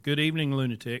Good evening,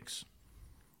 lunatics.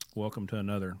 Welcome to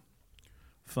another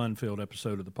fun-filled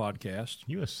episode of the podcast.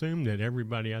 You assume that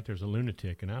everybody out there is a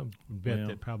lunatic, and I bet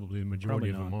that probably the majority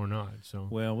of them are not. So,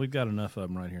 well, we've got enough of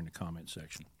them right here in the comment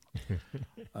section.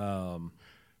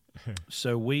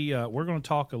 So we're going to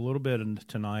talk a little bit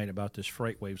tonight about this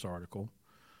FreightWaves article.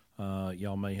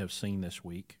 Y'all may have seen this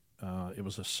week. It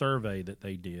was a survey that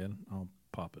they did. I'll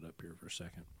pop it up here for a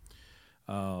second.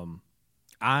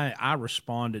 I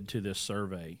responded to this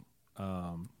survey.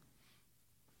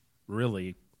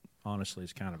 Really, honestly,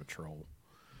 it's kind of a troll.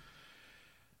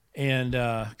 And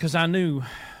because I knew,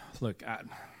 look,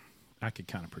 I could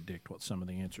kind of predict what some of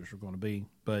the answers were going to be.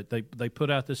 But they put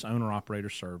out this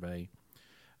owner-operator survey.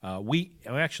 We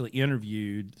actually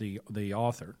interviewed the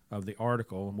author of the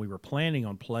article, and we were planning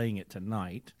on playing it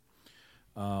tonight.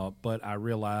 But I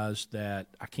realized that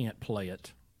I can't play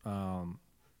it.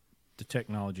 The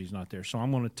technology is not there. So I'm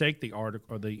going to take the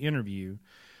article or the interview,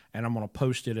 and I'm going to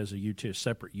post it as a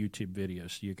separate YouTube video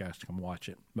so you guys can watch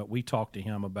it. But we talked to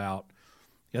him about,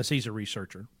 yes, he's a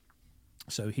researcher,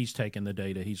 so he's taking the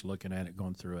data, he's looking at it,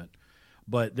 going through it.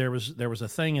 But there was a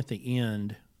thing at the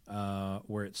end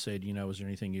where it said, is there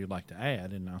anything you'd like to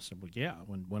add? And I said, well, yeah.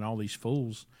 When all these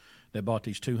fools that bought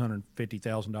these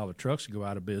 $250,000 trucks go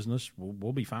out of business,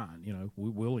 we'll be fine.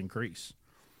 We'll increase.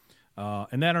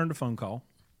 And that earned a phone call.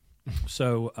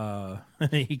 So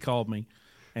he called me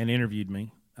and interviewed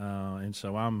me, and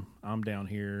so I'm down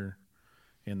here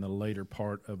in the later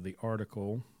part of the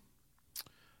article,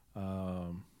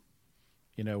 where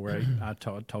I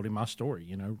told him my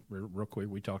story, real quick.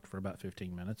 We talked for about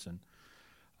 15 minutes, and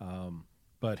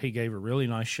but he gave a really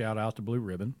nice shout out to Blue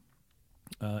Ribbon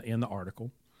in the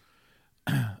article.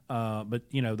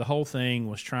 But the whole thing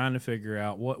was trying to figure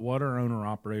out what are owner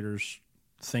operators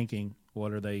thinking.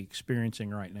 What are they experiencing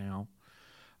right now?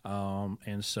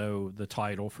 And so the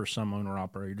title for some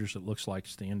owner-operators, it looks like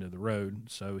it's the end of the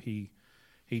road. So he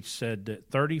said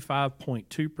that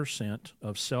 35.2%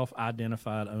 of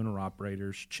self-identified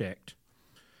owner-operators checked.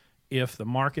 If the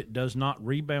market does not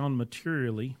rebound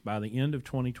materially by the end of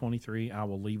 2023, I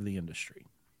will leave the industry,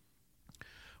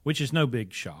 which is no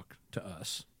big shock to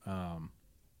us.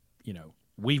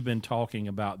 We've been talking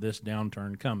about this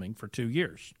downturn coming for 2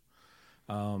 years.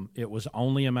 It was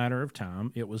only a matter of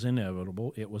time. It was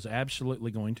inevitable. It was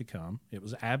absolutely going to come. It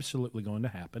was absolutely going to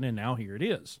happen, and now here it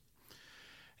is.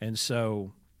 And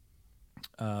so,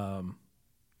 we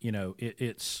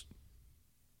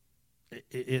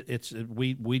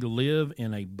live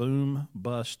in a boom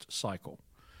bust cycle,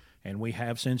 and we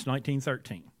have since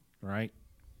 1913. Right?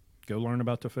 Go learn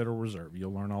about the Federal Reserve.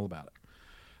 You'll learn all about it.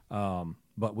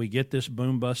 But we get this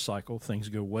boom-bust cycle. Things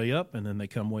go way up, and then they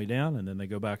come way down, and then they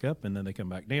go back up, and then they come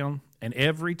back down. And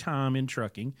every time in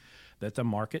trucking that the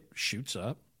market shoots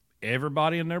up,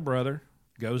 everybody and their brother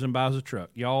goes and buys a truck.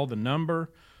 Y'all, the number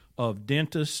of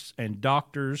dentists and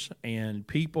doctors and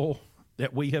people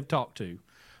that we have talked to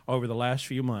over the last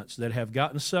few months that have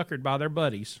gotten suckered by their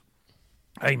buddies,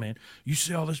 hey, man, you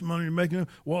see all this money you're making?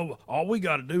 Well, all we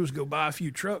got to do is go buy a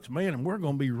few trucks, man, and we're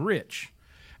going to be rich.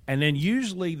 And then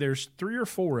usually there's 3 or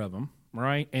 4 of them,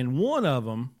 right? And one of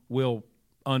them will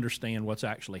understand what's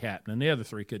actually happening. The other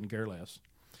 3 couldn't care less.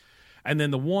 And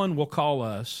then the one will call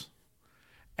us,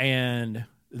 and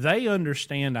they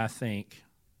understand, I think,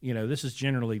 this is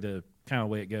generally the kind of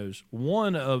way it goes.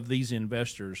 One of these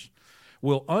investors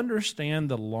will understand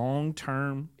the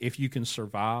long-term, if you can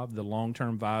survive, the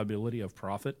long-term viability of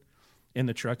profit in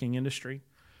the trucking industry.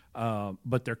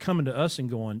 But they're coming to us and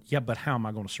going, yeah, but how am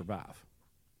I going to survive?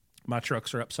 My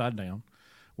trucks are upside down.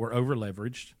 We're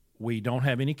over-leveraged. We don't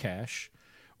have any cash.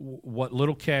 What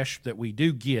little cash that we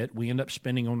do get, we end up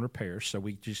spending on repairs, so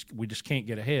we just can't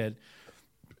get ahead.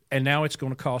 And now it's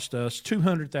going to cost us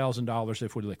 $200,000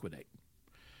 if we liquidate.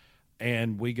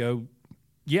 And we go,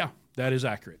 yeah, that is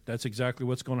accurate. That's exactly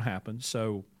what's going to happen.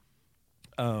 So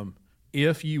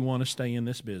if you want to stay in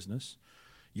this business,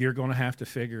 you're going to have to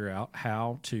figure out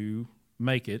how to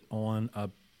make it on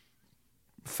a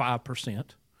 5%.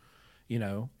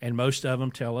 And most of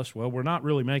them tell us, well, we're not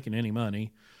really making any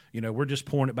money. We're just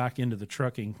pouring it back into the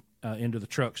into the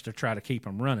trucks to try to keep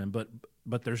them running. But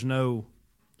there's no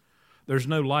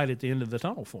light at the end of the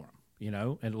tunnel for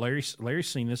them, And Larry's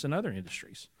seen this in other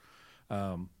industries,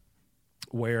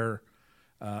 where,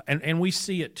 and we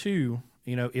see it too.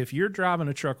 If you're driving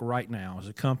a truck right now as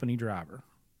a company driver,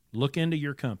 look into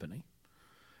your company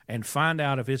and find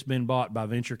out if it's been bought by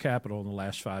venture capital in the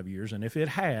last 5 years. And if it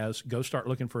has, go start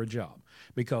looking for a job,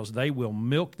 because they will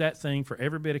milk that thing for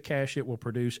every bit of cash it will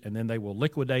produce, and then they will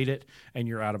liquidate it, and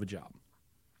you're out of a job.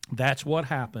 That's what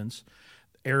happens.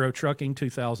 Aero Trucking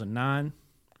 2009,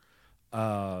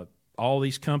 all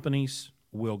these companies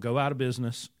will go out of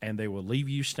business, and they will leave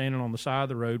you standing on the side of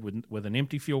the road with an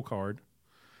empty fuel card.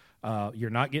 You're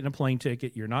not getting a plane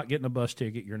ticket. You're not getting a bus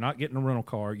ticket. You're not getting a rental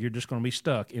car. You're just going to be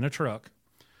stuck in a truck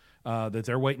that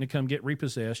they're waiting to come get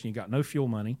repossessed, and you got no fuel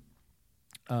money.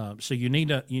 So you need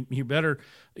to you better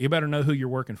know who you're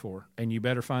working for, and you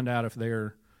better find out if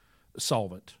they're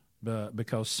solvent,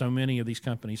 because so many of these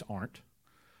companies aren't,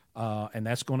 and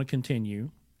that's going to continue.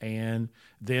 And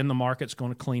then the market's going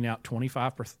to clean out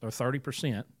 25 or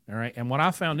 30%. All right. And what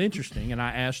I found interesting, and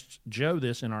I asked Joe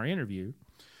this in our interview,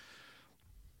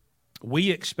 we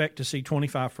expect to see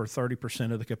 25 or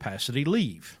 30% of the capacity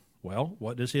leave. Well,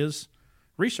 what does his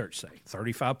research say?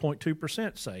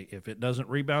 35.2% say, if it doesn't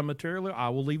rebound materially, I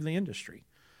will leave the industry.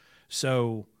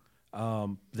 So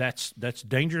that's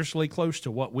dangerously close to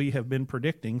what we have been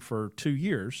predicting for 2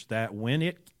 years, that when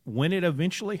it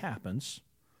eventually happens,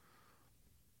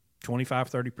 25,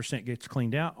 30% gets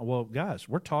cleaned out. Well, guys,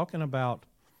 we're talking about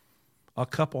a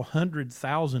couple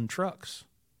 100,000 trucks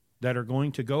that are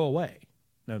going to go away.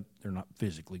 Now, they're not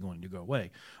physically going to go away,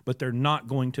 but they're not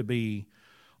going to be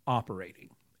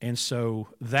operating. And so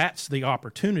that's the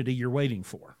opportunity you're waiting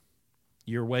for.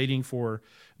 You're waiting for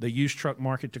the used truck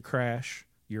market to crash.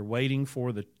 You're waiting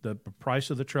for the price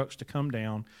of the trucks to come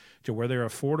down to where they're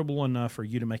affordable enough for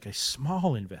you to make a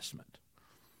small investment.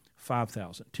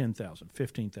 $5,000, $10,000,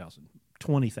 $15,000,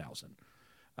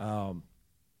 $20,000.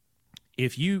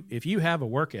 If you have a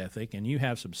work ethic and you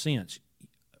have some sense,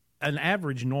 an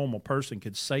average normal person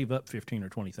could save up $15,000 or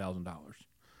 $20,000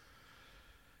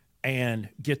 and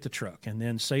get the truck, and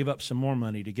then save up some more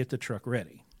money to get the truck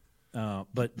ready.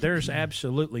 But there's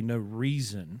absolutely no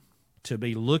reason to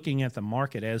be looking at the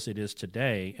market as it is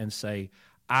today and say,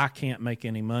 I can't make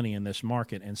any money in this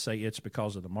market, and say it's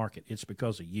because of the market. It's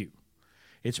because of you.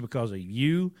 It's because of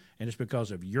you, and it's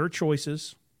because of your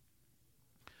choices,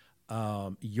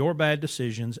 your bad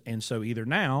decisions. And so either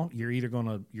now you're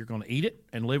gonna eat it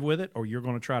and live with it, or you're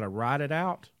going to try to ride it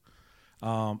out.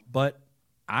 But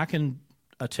I can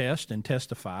attest and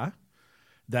testify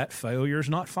that failure is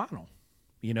not final.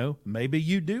 You know, maybe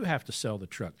you do have to sell the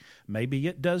truck. Maybe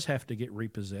it does have to get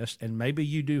repossessed, and maybe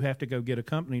you do have to go get a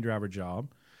company driver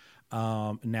job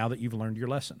now that you've learned your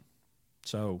lesson.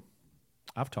 So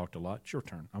I've talked a lot. It's your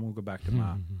turn. I'm going to go back to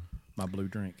my blue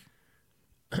drink.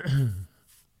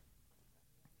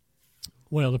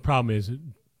 Well, the problem is that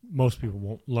most people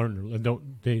won't learn.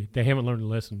 They haven't learned the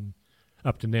lesson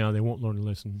up to now. They won't learn the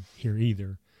lesson here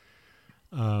either,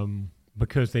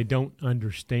 because they don't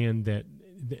understand that.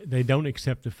 They don't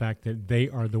accept the fact that they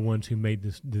are the ones who made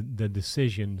the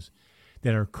decisions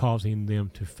that are causing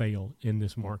them to fail in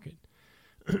this market.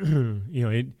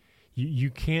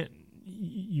 You can't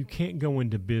go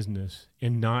into business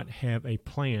and not have a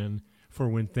plan for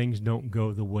when things don't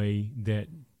go the way that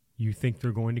you think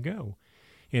they're going to go.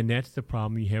 And that's the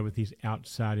problem you have with these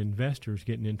outside investors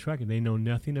getting in trucking. They know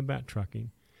nothing about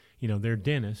trucking. You know, they're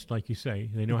dentists, like you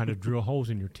say. They know how to drill holes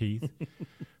in your teeth,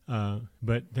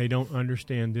 but they don't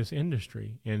understand this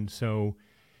industry. And so,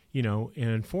 and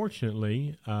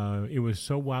unfortunately, it was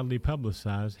so widely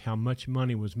publicized how much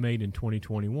money was made in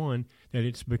 2021 that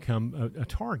it's become a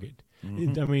target.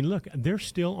 Mm-hmm. I mean, look, they're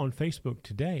still on Facebook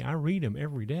today. I read them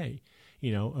every day,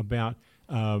 about,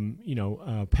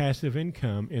 passive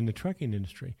income in the trucking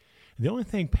industry. The only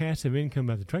thing passive income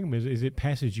about the trucking business is it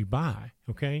passes you by,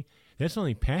 okay? That's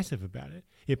only passive about it.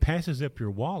 It passes up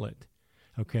your wallet,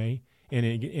 okay?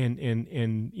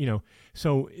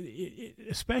 So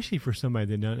especially for somebody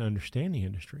that doesn't understand the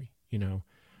industry, there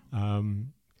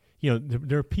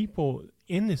are people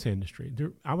in this industry.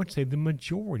 I would say the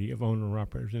majority of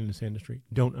owner-operators in this industry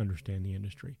don't understand the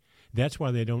industry. That's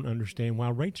why they don't understand why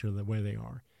rates are the way they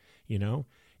are,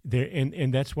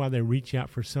 and that's why they reach out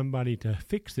for somebody to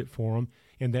fix it for them,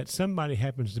 and that somebody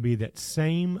happens to be that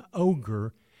same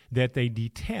ogre that they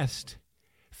detest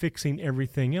fixing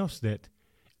everything else that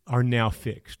are now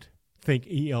fixed. Think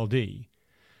ELD,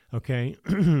 okay?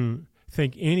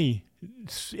 Think any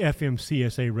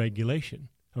FMCSA regulation,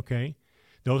 okay?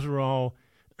 Those are all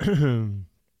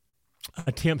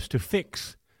attempts to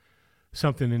fix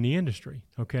something in the industry,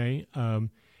 okay?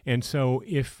 And so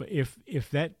if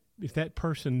that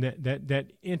person,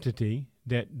 that entity,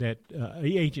 that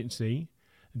agency,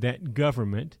 that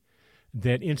government,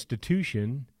 that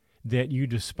institution that you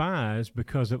despise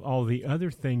because of all the other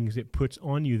things it puts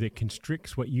on you that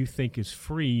constricts what you think is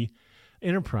free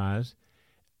enterprise,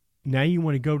 now you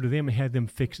want to go to them and have them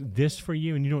fix this for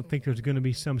you, and you don't think there's going to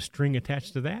be some string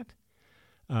attached to that?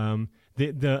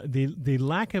 The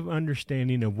lack of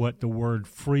understanding of what the word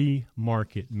free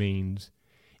market means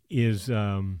is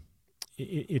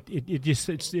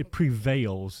it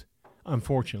prevails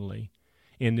unfortunately,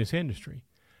 in this industry.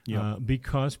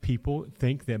 Because people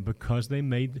think that because they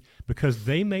made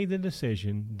the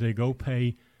decision to go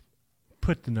pay,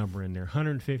 put the number in there,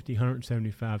 $150,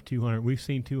 $175, $200. We've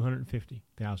seen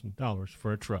 $250,000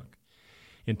 for a truck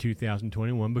in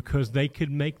 2021 because they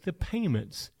could make the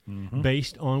payments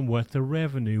based on what the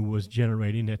revenue was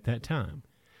generating at that time.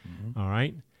 All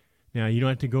right. Now, you don't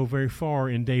have to go very far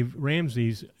in Dave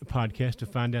Ramsey's podcast to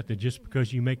find out that just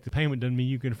because you make the payment doesn't mean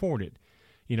you can afford it.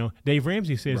 You know, Dave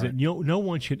Ramsey says that no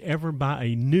one should ever buy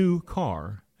a new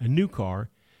car,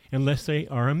 unless they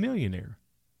are a millionaire.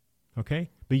 Okay?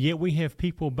 But yet we have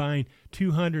people buying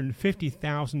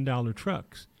 $250,000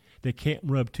 trucks that can't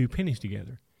rub two pennies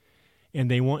together. And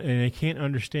they can't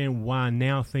understand why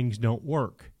now things don't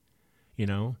work. You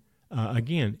know,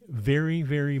 again, very,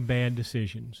 very bad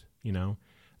decisions, you know.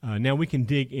 Now we can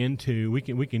dig into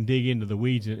the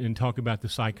weeds and talk about the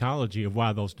psychology of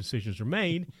why those decisions are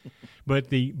made, but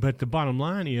the bottom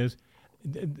line is,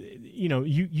 you know,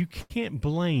 you can't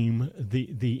blame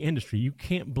the industry. You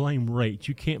can't blame rates.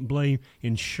 You can't blame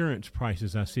insurance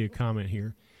prices. I see a comment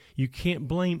here. You can't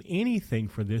blame anything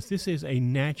for this. This is a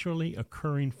naturally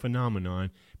occurring phenomenon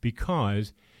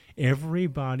because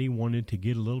everybody wanted to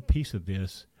get a little piece of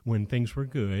this when things were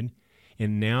good,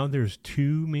 and now there's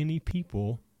too many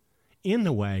people in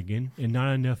the wagon and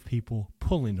not enough people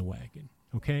pulling the wagon,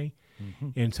 okay?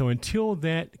 And so until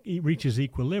that reaches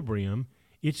equilibrium,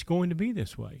 it's going to be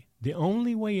this way. The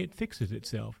only way it fixes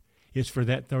itself is for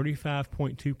that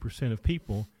 35.2% of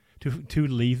people to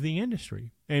leave the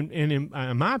industry, and in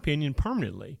my opinion,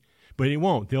 permanently. But it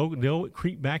won't. They'll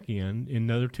creep back in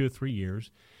another 2 or 3 years,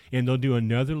 and they'll do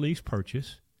another lease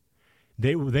purchase.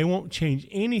 They won't change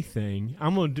anything.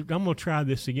 I'm gonna try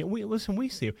this again. We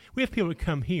have people that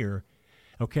come here,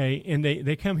 okay, and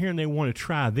they come here and they want to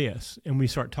try this, and we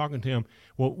start talking to them.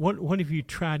 Well, what have you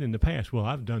tried in the past? Well,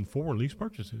 I've done 4 lease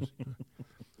purchases.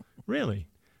 Really?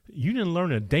 You didn't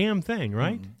learn a damn thing,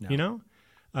 right? No. You know,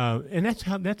 and that's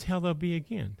how they'll be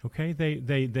again. Okay,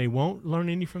 they won't learn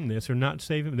any from this. They're not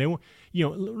saving. They won't. You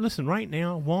know, listen. Right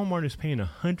now, Walmart is paying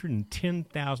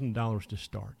 $110,000 to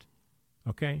start.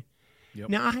 Okay. Yep.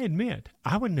 Now, I admit,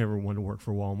 I would never want to work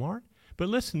for Walmart. But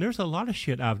listen, there's a lot of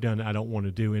shit I've done that I don't want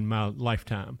to do in my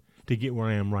lifetime to get where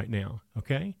I am right now,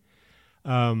 okay?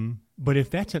 But if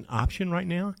that's an option right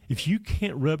now, if you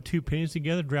can't rub two pennies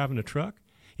together driving a truck,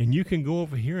 and you can go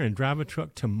over here and drive a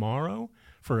truck tomorrow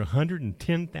for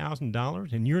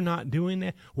 $110,000, and you're not doing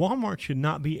that, Walmart should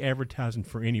not be advertising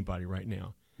for anybody right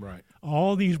now. Right.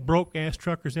 All these broke-ass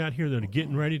truckers out here that are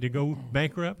getting ready to go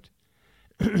bankrupt,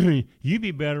 you'd be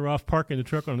better off parking the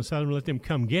truck on the side and let them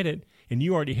come get it, and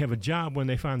you already have a job when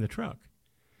they find the truck.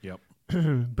 Yep.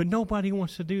 But nobody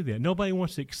wants to do that. Nobody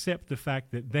wants to accept the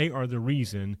fact that they are the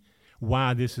reason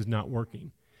why this is not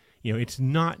working. You know, it's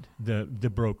not the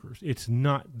brokers. It's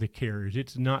not the carriers.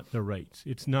 It's not the rates.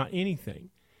 It's not anything.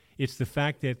 It's the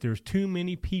fact that there's too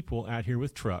many people out here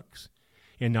with trucks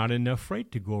and not enough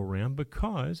freight to go around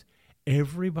because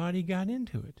everybody got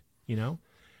into it, you know.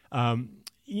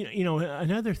 You know,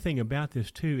 another thing about this,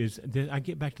 too, is that I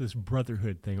get back to this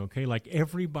brotherhood thing, okay? Like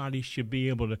everybody should be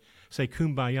able to say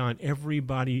kumbaya and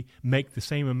everybody make the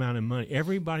same amount of money.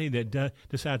 Everybody that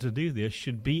decides to do this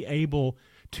should be able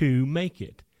to make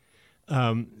it.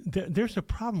 There's a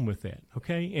problem with that,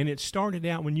 okay? And it started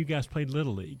out when you guys played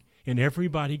Little League and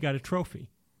everybody got a trophy,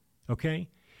 okay?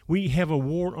 We have a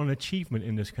war on achievement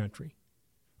in this country,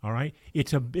 all right?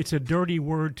 It's a dirty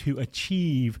word to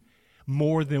achieve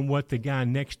more than what the guy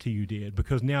next to you did,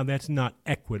 because now that's not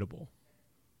equitable.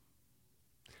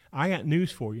 I got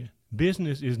news for you.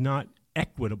 Business is not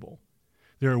equitable.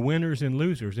 There are winners and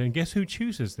losers, and guess who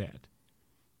chooses that?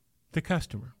 The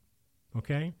customer,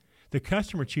 okay? The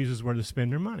customer chooses where to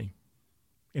spend their money,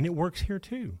 and it works here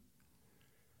too,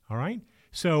 all right?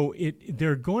 So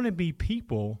there are going to be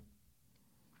people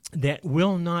that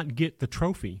will not get the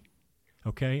trophy,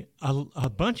 okay? A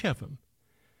bunch of them.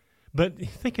 But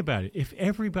think about it. If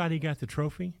everybody got the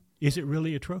trophy, is it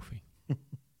really a trophy?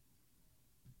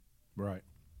 Right.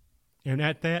 And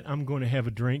at that, I'm going to have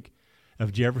a drink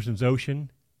of Jefferson's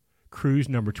Ocean Cruise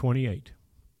number 28.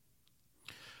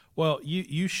 Well,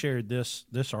 you shared this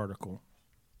article,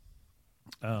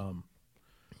 and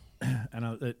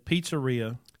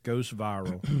pizzeria goes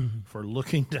viral for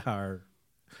looking to hire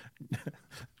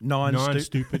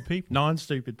non-stupid people.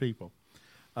 Non-stupid people.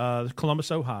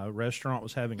 Columbus, Ohio restaurant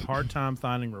was having a hard time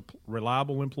finding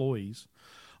reliable employees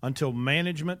until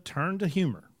management turned to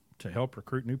humor to help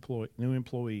recruit new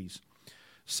employees.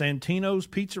 Santino's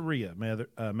Pizzeria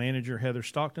manager Heather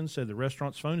Stockton said the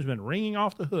restaurant's phone has been ringing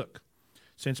off the hook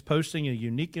since posting a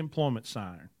unique employment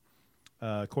sign.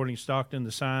 According to Stockton,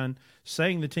 the sign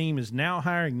saying the team is now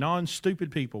hiring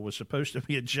non-stupid people was supposed to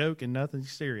be a joke and nothing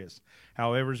serious.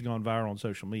 However, it's gone viral on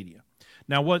social media.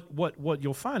 Now, what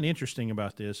you'll find interesting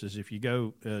about this is if you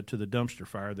go to the dumpster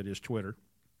fire that is Twitter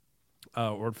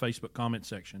or Facebook comment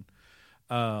section,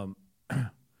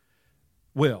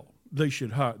 well, they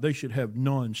should have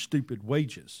non-stupid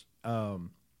wages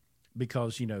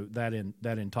because that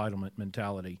entitlement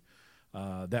mentality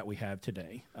that we have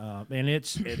today, and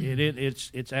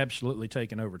it's absolutely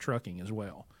taken over trucking as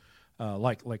well.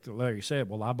 Like Larry said,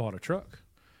 well, I bought a truck,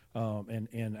 and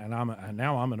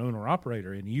now I'm an owner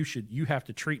operator, and you have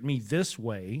to treat me this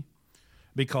way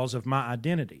because of my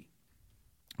identity.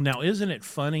 Now, isn't it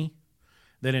funny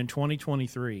that in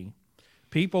 2023,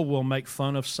 people will make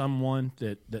fun of someone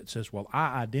that says, well,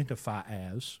 I identify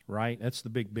as, right? That's the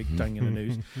big thing in the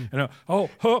news. And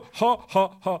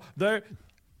there.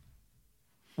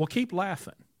 Well, keep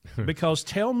laughing because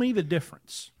tell me the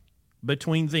difference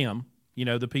between them,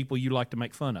 the people you like to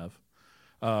make fun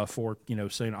of for,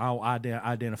 saying, I'll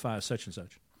identify as such and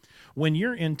such. When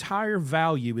your entire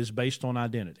value is based on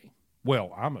identity.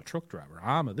 Well, I'm a truck driver.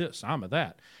 I'm a this. I'm a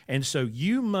that. And so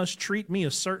you must treat me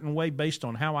a certain way based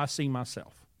on how I see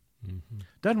myself. Mm-hmm.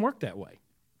 Doesn't work that way.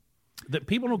 That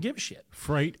people don't give a shit.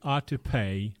 Freight ought to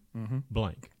pay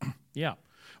blank. Yeah.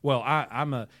 Well,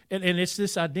 and it's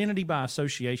this identity by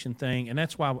association thing, and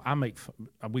that's why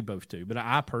we both do, but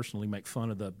I personally make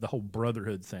fun of the whole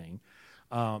brotherhood thing.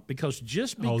 Because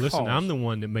just because... Oh, listen, I'm the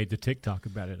one that made the TikTok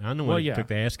about it. I'm the one that took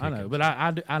the ass kicking. I know, but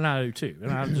I know too.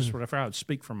 And I just, if I would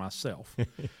speak for myself,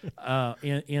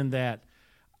 in that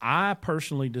I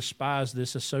personally despise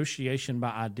this association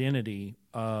by identity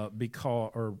or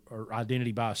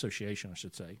identity by association, I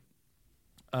should say.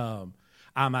 I'm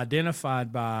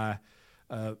identified by,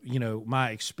 my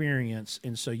experience,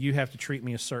 and so you have to treat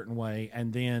me a certain way,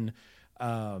 and then...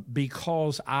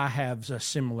 because I have a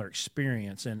similar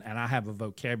experience and I have a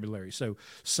vocabulary. So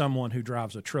someone who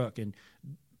drives a truck and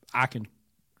I can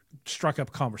strike up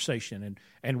a conversation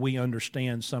and we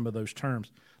understand some of those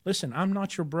terms. Listen, I'm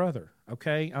not your brother,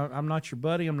 okay? I'm not your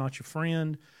buddy. I'm not your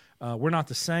friend. We're not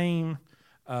the same.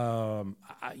 I'm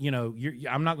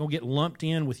not going to get lumped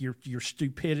in with your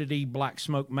stupidity, black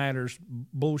smoke matters,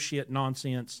 bullshit,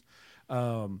 nonsense.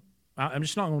 I'm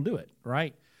just not going to do it,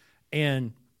 right?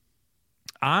 And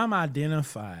I'm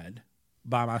identified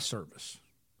by my service.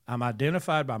 I'm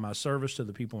identified by my service to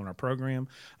the people in our program.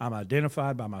 I'm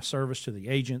identified by my service to the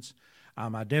agents.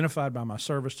 I'm identified by my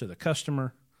service to the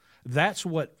customer. That's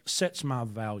what sets my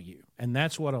value, and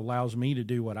that's what allows me to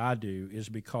do what I do is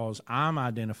because I'm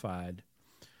identified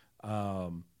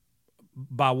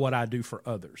by what I do for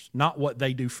others, not what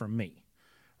they do for me,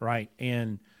 right?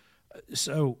 And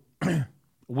so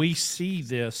we see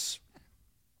this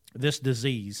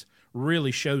disease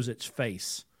really shows its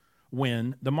face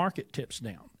when the market tips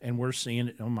down. And we're seeing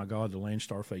it, oh, my God, the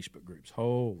Landstar Facebook groups.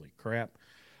 Holy crap.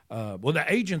 Well, the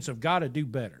agents have got to do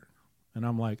better. And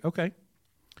I'm like, okay,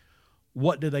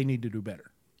 what do they need to do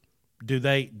better? Do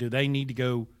they need to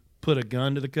go put a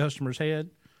gun to the customer's head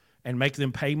and make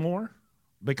them pay more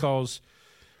because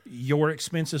your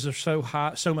expenses are so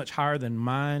high, so much higher than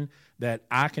mine that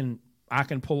I can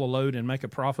pull a load and make a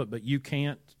profit, but you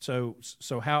can't? So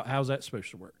how's that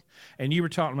supposed to work? And you were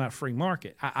talking about free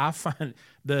market. I find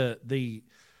this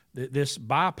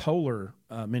bipolar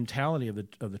mentality of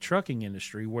the trucking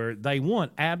industry where they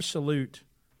want absolute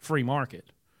free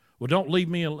market. Well, don't leave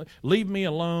me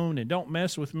alone and don't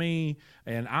mess with me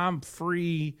and I'm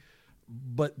free.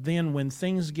 But then when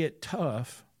things get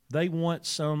tough, they want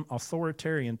some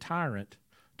authoritarian tyrant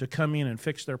to come in and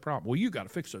fix their problem. Well, you got to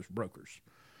fix those brokers.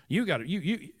 You got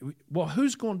to well,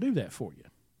 who's going to do that for you?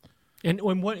 And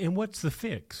what's the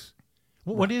fix?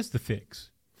 What is the fix?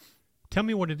 Tell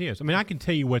me what it is. I mean, I can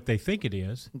tell you what they think it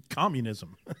is.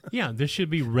 Communism. Yeah, this should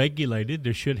be regulated.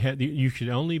 You should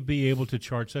only be able to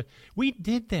charge. We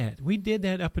did that. We did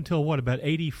that up until what, about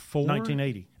 84?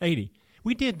 1980. 80.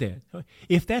 We did that.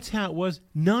 If that's how it was,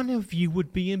 none of you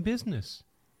would be in business.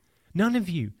 None of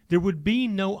you. There would be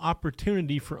no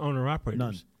opportunity for owner-operators.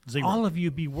 None. Zero. All of you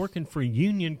would be working for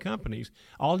union companies.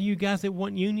 All you guys that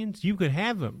want unions, you could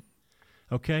have them.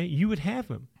 Okay? You would have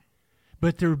them.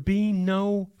 But there'd be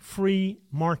no free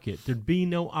market. There'd be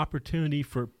no opportunity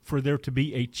for there to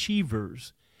be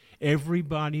achievers.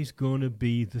 Everybody's going to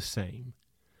be the same.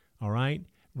 All right?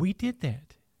 We did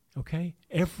that. Okay?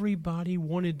 Everybody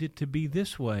wanted it to be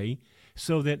this way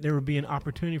so that there would be an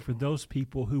opportunity for those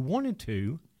people who wanted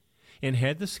to and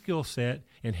had the skill set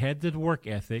and had the work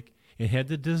ethic and had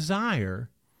the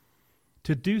desire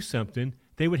to do something,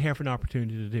 they would have an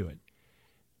opportunity to do it.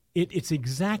 It's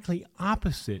exactly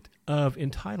opposite of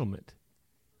entitlement.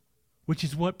 which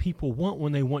is what people want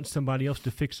when they want somebody else to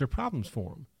fix their problems for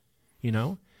them. You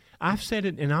know, I've said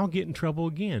it, and I'll get in trouble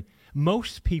again.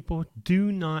 Most people do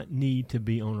not need to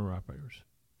be owner-operators.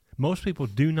 Most people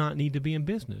do not need to be in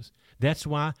business. That's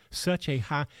why such a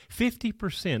high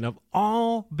 50% of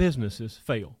all businesses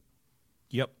fail.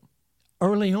 Yep.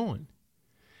 Early on.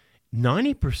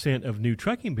 90% of new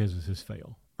trucking businesses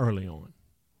fail early on.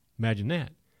 Imagine that.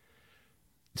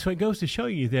 So it goes to show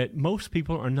you that most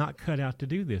people are not cut out to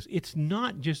do this. It's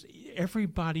not just,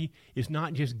 everybody is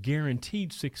not just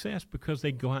guaranteed success because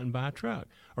they go out and buy a truck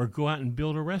or go out and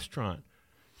build a restaurant.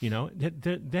 You know,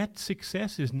 that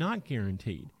success is not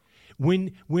guaranteed.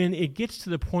 When it gets to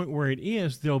the point where it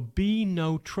is, there'll be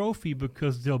no trophy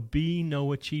because there'll be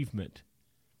no achievement.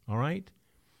 All right?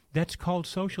 That's called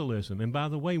socialism. And by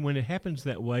the way, when it happens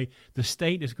that way, the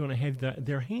state is going to have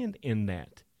their hand in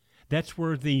that. That's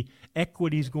where the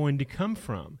equity is going to come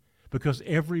from, because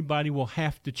everybody will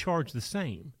have to charge the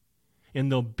same,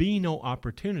 and there'll be no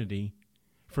opportunity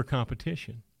for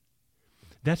competition.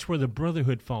 That's where the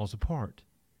brotherhood falls apart.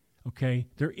 Okay?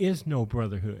 There is no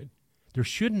brotherhood. There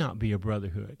should not be a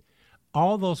brotherhood.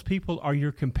 All those people are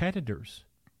your competitors.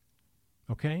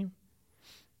 Okay?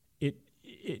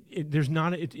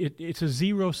 It's a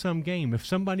zero-sum game. If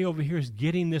somebody over here is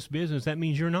getting this business, that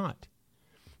means you're not.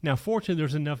 Now, fortunately,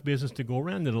 there's enough business to go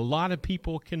around that a lot of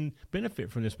people can benefit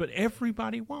from this, but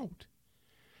everybody won't.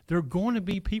 There are going to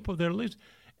be people that are losing.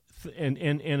 And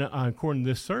according to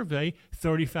this survey,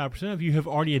 35% of you have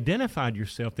already identified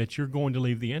yourself that you're going to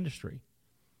leave the industry.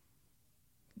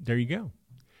 There you go.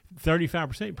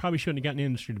 35% probably shouldn't have gotten in the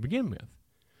industry to begin with.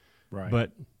 Right.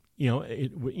 But we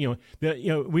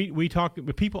talk.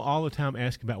 People all the time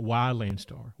ask about why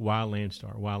Landstar, why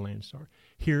Landstar, why Landstar.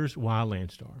 Here's why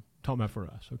Landstar. Talking about for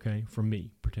us, okay, for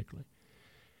me particularly.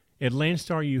 At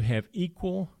Landstar, you have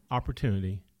equal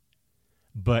opportunity,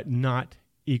 but not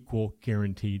equal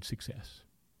guaranteed success.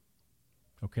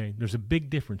 Okay, there's a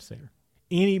big difference there.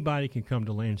 Anybody can come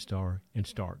to Landstar and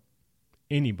start.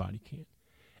 Anybody can.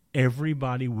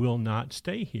 Everybody will not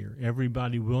stay here.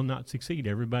 Everybody will not succeed.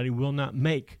 Everybody will not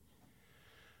make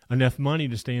enough money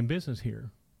to stay in business here,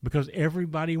 because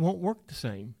everybody won't work the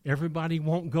same. Everybody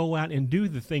won't go out and do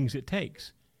the things it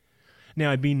takes.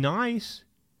 Now, it'd be nice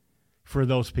for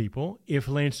those people if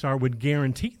Landstar would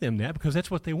guarantee them that, because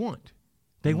that's what they want.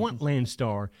 They want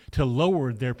Landstar to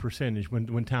lower their percentage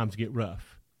when times get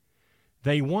rough.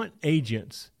 They want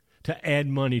agents to add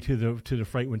money to the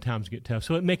freight when times get tough,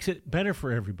 so it makes it better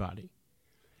for everybody.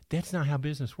 That's not how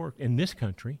business works in this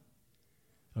country.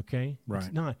 Okay? Right.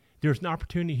 It's not. There's an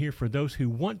opportunity here for those who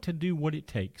want to do what it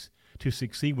takes to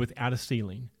succeed without a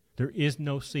ceiling. There is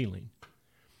no ceiling.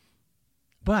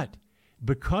 But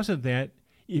because of that,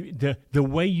 the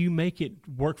way you make it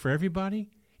work for everybody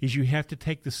is you have to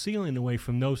take the ceiling away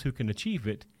from those who can achieve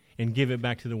it and give it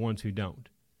back to the ones who don't.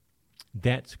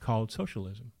 That's called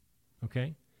socialism.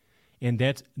 Okay? And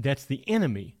that's the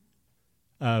enemy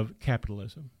of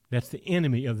capitalism. That's the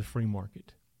enemy of the free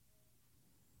market.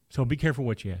 So be careful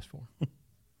what you ask for.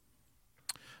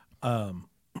 I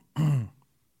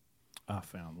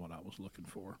found what I was looking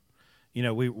for. You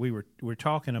know, we're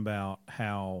talking about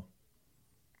how,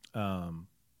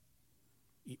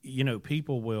 you know,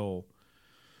 people will.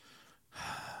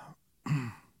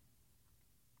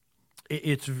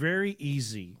 It's very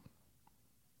easy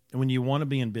when you want to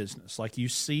be in business. Like, you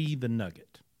see the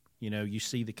nugget, you know, you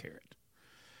see the carrot,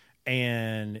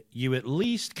 and you at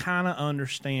least kind of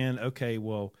understand. Okay,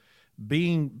 well,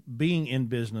 being in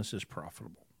business is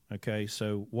profitable. Okay,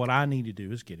 so what I need to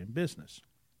do is get in business.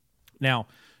 Now,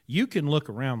 you can look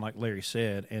around, like Larry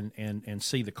said, and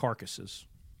see the carcasses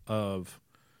of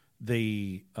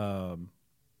the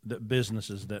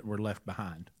businesses that were left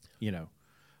behind, you know.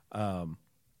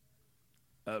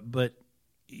 But,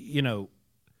 you know,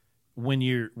 when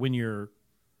you're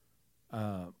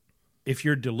if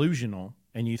you're delusional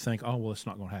and you think, oh, well, it's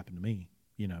not going to happen to me,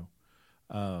 you know,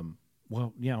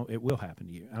 well, you know, it will happen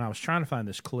to you. And I was trying to find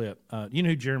this clip. You know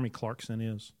who Jeremy Clarkson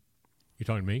is? You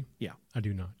talking to me? Yeah. I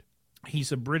do not.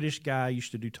 He's a British guy,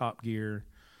 used to do Top Gear.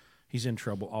 He's in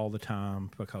trouble all the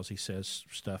time because he says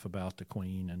stuff about the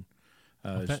Queen.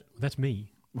 And that's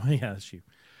me. Well, yeah, that's you.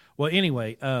 Well,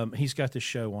 anyway, he's got this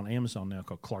show on Amazon now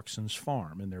called Clarkson's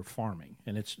Farm, and they're farming.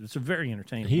 And it's a very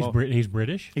entertaining. He's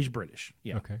British? He's British,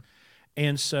 yeah. Okay.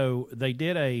 And so they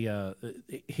did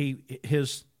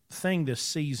his thing this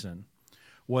season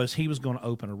was he was going to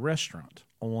open a restaurant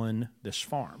on this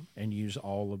farm and use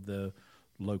all of the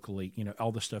locally, you know,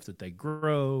 all the stuff that they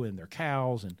grow and their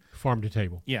cows and farm to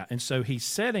table. Yeah, and so he's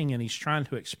sitting and he's trying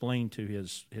to explain to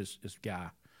his guy,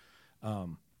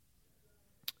 well,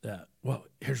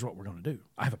 here's what we're going to do.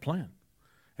 I have a plan.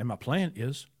 And my plan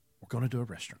is we're going to do a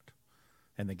restaurant.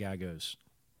 And the guy goes,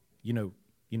 you know,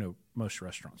 most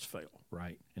restaurants fail,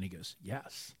 right? And he goes,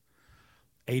 yes,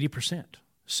 80%.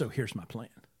 So here's my plan.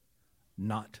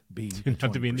 Not be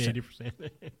not to be in the 80%.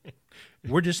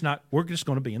 We're just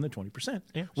going to be in the 20%.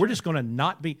 Yeah, we're just going to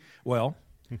not be,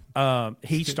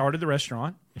 he started the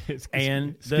restaurant. Excuse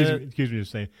me to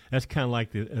say, that's kind of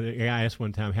like the guy asked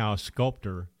one time how a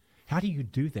sculptor, how do you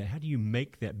do that? How do you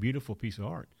make that beautiful piece of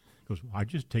art? He goes, I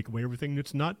just take away everything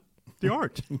that's not the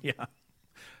art. Yeah.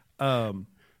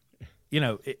 You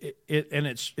know, and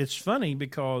it's funny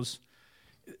because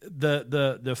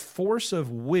the force of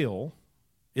will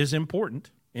is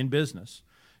important in business.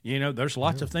 You know, there's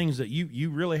lots of things that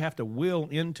you really have to will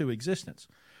into existence,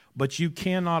 but you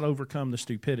cannot overcome the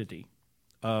stupidity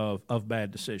of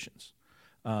bad decisions.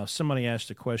 Somebody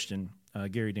asked a question,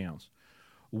 Gary Downs,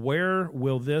 where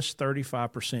will this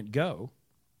 35% go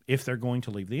if they're going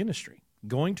to leave the industry?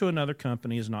 Going to another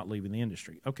company is not leaving the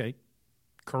industry. Okay,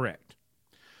 correct.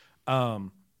 I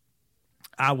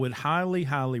would highly,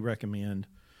 highly recommend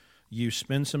you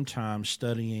spend some time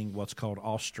studying what's called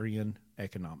Austrian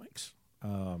economics.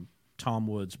 Tom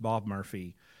Woods, Bob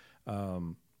Murphy,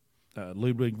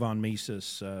 Ludwig von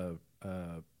Mises,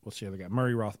 what's the other guy?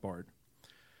 Murray Rothbard.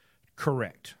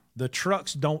 Correct. The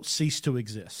trucks don't cease to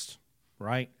exist,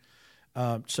 right?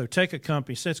 So take a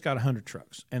company, say it's got 100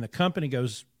 trucks, and the company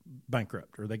goes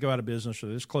bankrupt or they go out of business or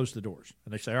they just close the doors,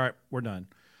 and they say, all right, we're done.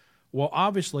 Well,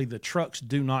 obviously, the trucks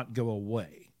do not go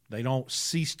away. They don't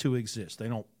cease to exist. They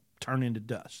don't turn into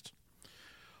dust.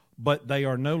 But they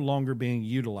are no longer being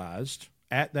utilized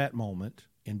at that moment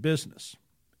in business.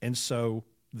 And so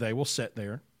they will sit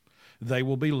there. They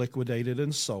will be liquidated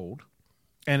and sold.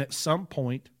 And at some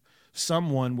point,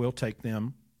 someone will take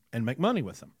them and make money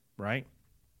with them, right?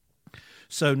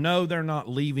 So, no, they're not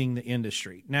leaving the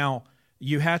industry. Now,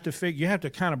 you have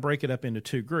to kind of break it up into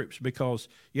two groups because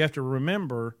you have to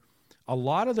remember a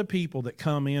lot of the people that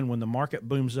come in when the market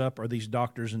booms up are these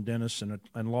doctors and dentists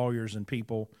and lawyers and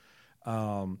people.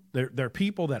 They're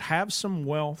people that have some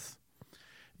wealth.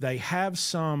 They have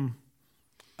some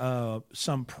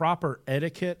proper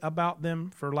etiquette about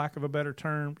them, for lack of a better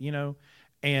term, you know,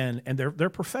 and they're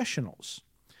professionals.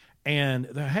 And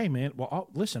they're, hey, man, well,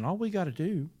 listen, all we got to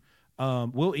do,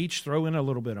 we'll each throw in a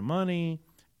little bit of money.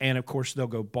 And, of course, they'll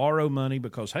go borrow money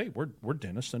because, hey, we're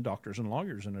dentists and doctors and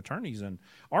lawyers and attorneys and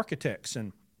architects.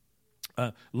 And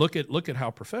look at how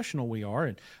professional we are.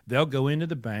 And they'll go into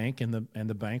the bank, and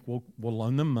the bank will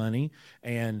loan them money.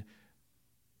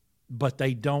 But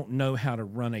they don't know how to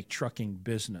run a trucking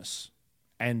business.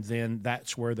 And then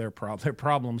that's where their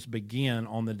problems begin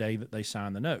on the day that they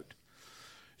sign the note.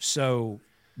 So,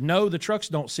 no, the trucks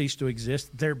don't cease to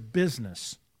exist. Their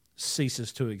business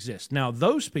ceases to exist. Now,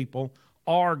 those people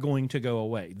are going to go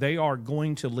away. They are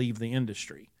going to leave the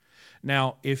industry.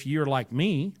 Now, if you're like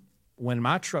me, when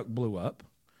my truck blew up,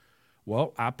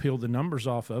 well, I peeled the numbers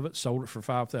off of it, sold it for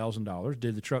 $5,000.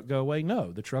 Did the truck go away?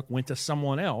 No. The truck went to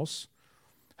someone else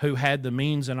who had the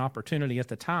means and opportunity at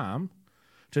the time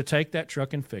to take that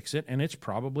truck and fix it, and it's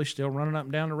probably still running up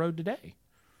and down the road today.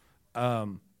 But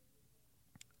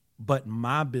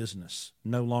my business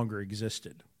no longer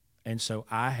existed, and so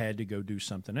I had to go do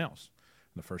something else.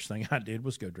 The first thing I did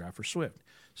was go drive for Swift.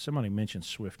 Somebody mentioned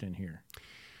Swift in here.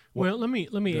 Well, let me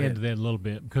add to that a little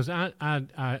bit because I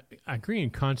agree in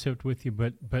concept with you,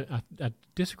 but I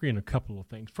disagree in a couple of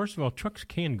things. First of all, trucks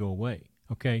can go away.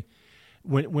 Okay,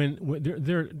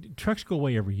 when trucks go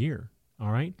away every year.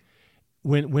 All right,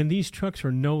 when these trucks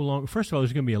are no longer. First of all,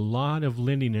 there's going to be a lot of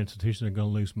lending institutions that are going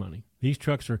to lose money. These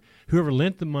trucks are whoever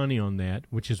lent the money on that,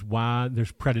 which is why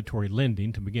there's predatory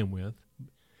lending to begin with.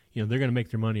 You know, they're going to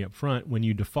make their money up front. When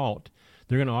you default,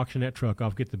 they're going to auction that truck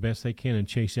off, get the best they can, and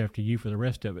chase after you for the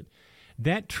rest of it.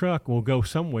 That truck will go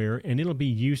somewhere, and it'll be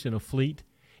used in a fleet,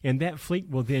 and that fleet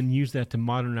will then use that to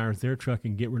modernize their truck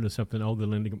and get rid of something old.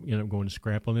 They'll end up going to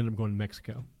scrap. They'll end up going to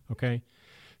Mexico, okay?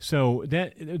 So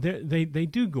that they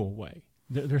do go away.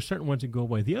 There are certain ones that go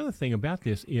away. The other thing about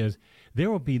this is there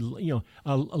will be, there'll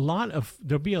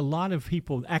be a lot of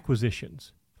people,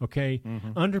 acquisitions. Okay,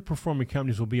 underperforming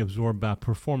companies will be absorbed by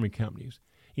performing companies.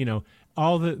 You know,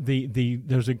 all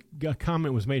there's a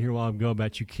comment was made here a while ago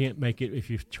about you can't make it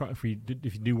if you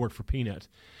do work for peanuts.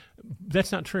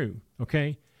 That's not true.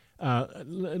 Okay,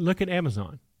 look at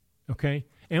Amazon. Okay,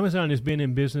 Amazon has been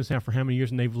in business now for how many years,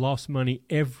 and they've lost money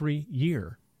every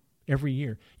year. Every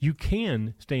year, you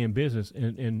can stay in business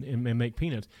and make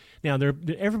peanuts. Now,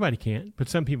 everybody can't, but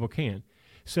some people can.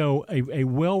 So a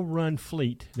well-run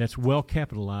fleet that's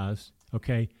well-capitalized,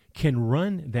 okay, can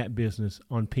run that business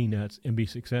on peanuts and be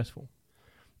successful.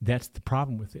 That's the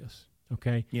problem with this,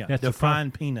 Okay, Yeah, that's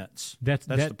define peanuts. That's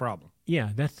the problem. Yeah,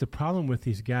 that's the problem with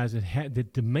these guys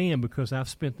that demand, because I've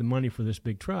spent the money for this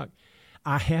big truck,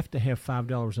 I have to have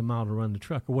 $5 a mile to run the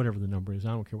truck, or whatever the number is.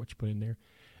 I don't care what you put in there.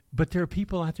 But there are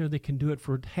people out there that can do it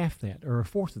for half that or a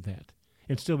fourth of that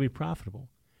and still be profitable.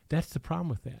 That's the problem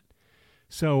with that.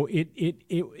 So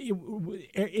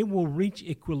it will reach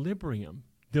equilibrium.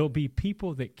 There'll be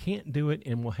people that can't do it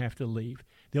and will have to leave.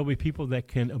 There'll be people that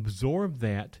can absorb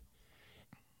that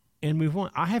and move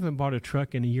on. I haven't bought a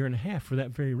truck in a year and a half for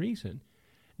that very reason.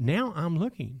 Now I'm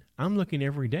looking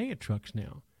every day at trucks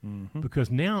now, because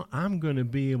now I'm going to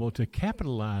be able to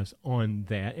capitalize on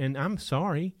that. And I'm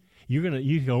sorry, you're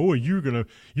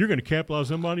gonna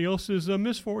capitalize on somebody else's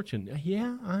misfortune.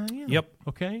 Yeah, I am. Yep.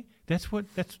 Okay, that's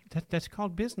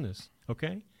called business.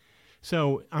 Okay,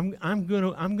 so I'm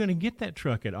gonna get that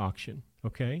truck at auction.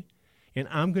 Okay, and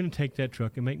I'm gonna take that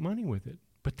truck and make money with it.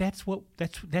 But that's what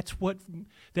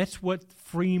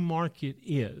free market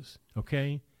is.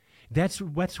 Okay, that's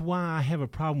why I have a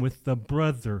problem with the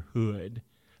brotherhood.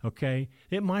 Okay,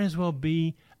 it might as well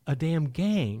be a damn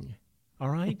gang. All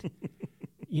right.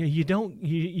 You don't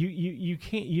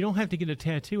have to get a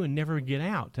tattoo and never get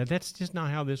out. That's just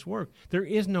not how this works. There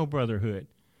is no brotherhood.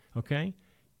 Okay,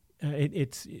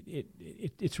 it's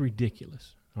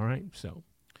ridiculous. All right, so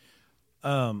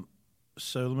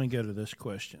let me go to this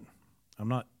question. I'm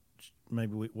not.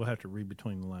 Maybe we'll have to read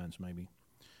between the lines. Maybe.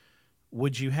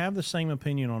 Would you have the same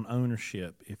opinion on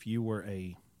ownership if you were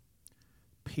a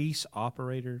piece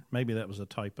operator? Maybe that was a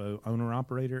typo. Owner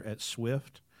operator at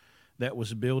Swift that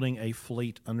was building a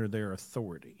fleet under their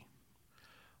authority.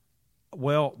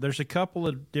 Well, there's a couple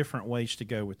of different ways to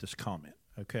go with this comment,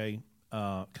 okay?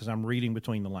 Because I'm reading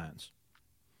between the lines.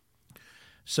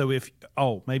 So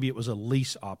maybe it was a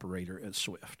lease operator at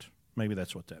Swift. Maybe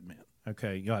that's what that meant.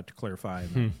 Okay, you'll have to clarify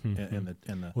in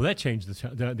the Well, that changed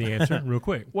the answer real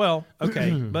quick. Well,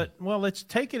 okay, let's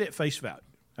take it at face value,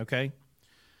 okay?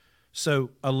 So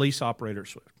a lease operator at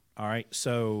Swift, all right?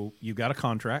 So you've got a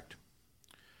contract.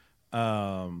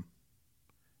 And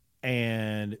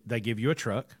they give you a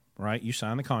truck, right? You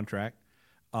sign the contract.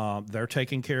 They're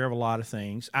taking care of a lot of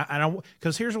things.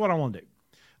 Because here's what I want to do.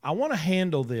 I want to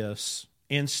handle this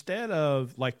instead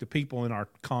of like the people in our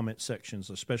comment sections,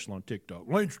 especially on TikTok.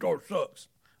 Landstar sucks.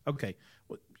 Okay,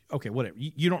 whatever.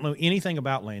 You don't know anything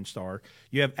about Landstar.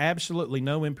 You have absolutely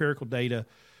no empirical data.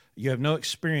 You have no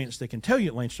experience that can tell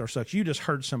you that Landstar sucks. You just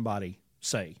heard somebody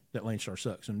say that Landstar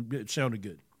sucks, and it sounded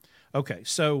good. Okay,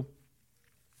 so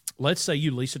let's say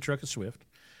you lease a truck at Swift,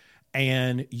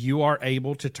 and you are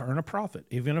able to turn a profit,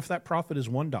 even if that profit is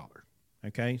 $1.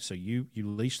 Okay, so you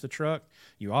lease the truck,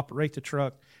 you operate the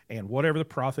truck, and whatever the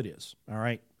profit is, all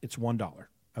right, it's $1.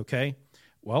 Okay,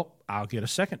 well, I'll get a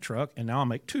second truck, and now I'll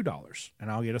make $2, and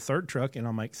I'll get a third truck, and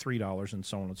I'll make $3, and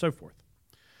so on and so forth.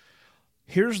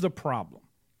 Here's the problem.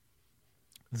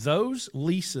 Those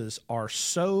leases are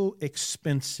so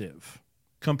expensive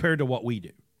compared to what we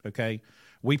do, okay?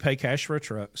 We pay cash for a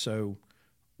truck, so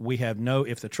we have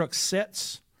if the truck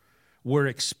sits, we're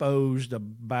exposed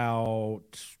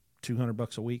about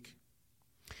 $200 a week.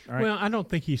 All right? Well, I don't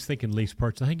think he's thinking lease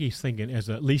purchase. I think he's thinking as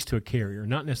a lease to a carrier,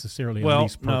 not necessarily a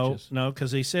lease purchase. No,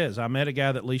 because he says, I met a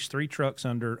guy that leased 3 trucks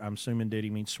under, I'm assuming Diddy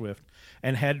means Swift,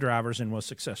 and had drivers and was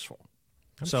successful.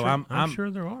 I'm sure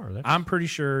there are. I'm pretty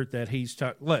sure that he's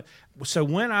look. So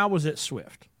when I was at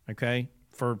Swift, okay,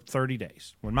 for 30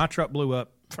 days, when my truck blew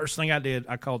up, first thing I did,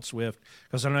 I called Swift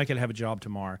because I knew I could have a job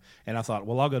tomorrow, and I thought,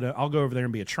 well, I'll go over there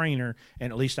and be a trainer,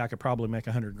 and at least I could probably make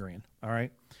 $100,000. All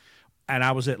right, and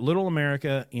I was at Little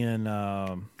America in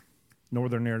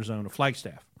northern Arizona,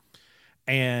 Flagstaff,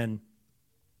 and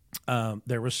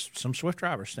there was some Swift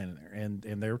drivers standing there, and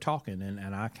they were talking,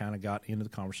 and I kind of got into the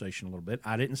conversation a little bit.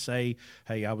 I didn't say,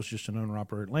 hey, I was just an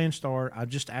owner-operator at Landstar. I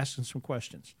just asked them some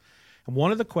questions. And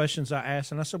one of the questions I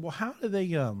asked, and I said, well, how do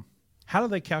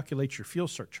they calculate your fuel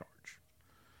surcharge?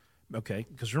 Okay,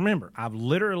 because remember, I've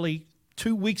literally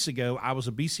 2 weeks ago, I was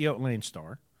a BCO at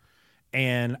Landstar,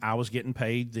 and I was getting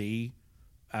paid the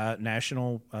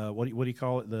national, what do you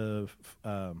call it?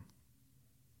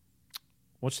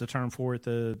 What's the term for it?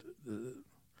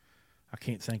 I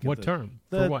can't think of what term.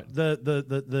 For what?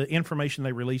 The information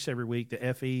they release every week,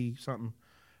 the FE something.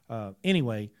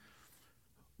 Anyway,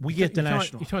 we get the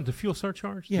national. You talking the fuel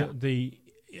surcharge? Yeah.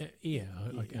 Yeah.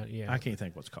 I can't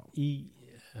think what's called.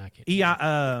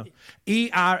 EIA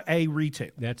retail.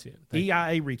 That's it.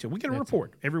 EIA retail. We get a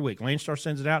report every week. Landstar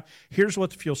sends it out. Here's what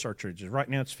the fuel surcharge is. Right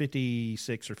now it's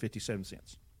 56 or 57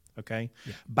 cents. Okay.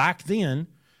 Yeah. Back then,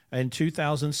 in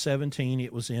 2017,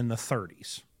 it was in the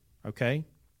 30s. Okay.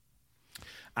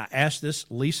 I asked this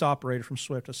lease operator from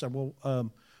Swift. I said,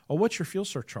 well, "Oh, what's your fuel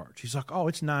surcharge?" He's like, "Oh,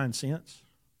 it's 9 cents."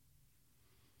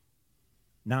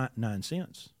 9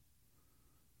 cents.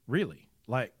 Really?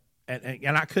 Like,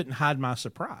 and I couldn't hide my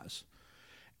surprise.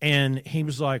 And he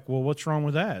was like, "Well, what's wrong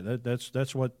with that?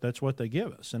 That's what they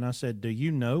give us." And I said, "Do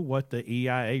you know what the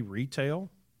EIA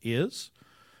retail is?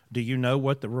 Do you know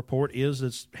what the report is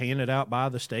that's handed out by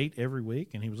the state every week?"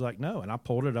 And he was like, "No." And I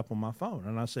pulled it up on my phone,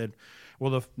 and I said,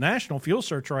 "Well, the national fuel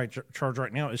surcharge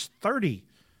right now is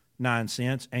 39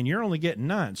 cents, and you're only getting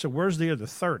 9. So where's the other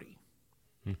 30?"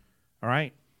 All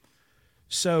right.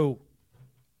 So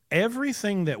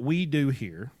everything that we do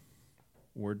here,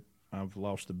 I've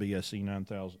lost the BSE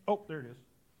 9000. Oh, there it is.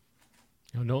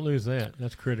 Oh, don't lose that.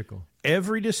 That's critical.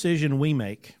 Every decision we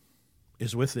make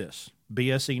is with this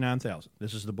BSE 9000.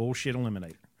 This is the bullshit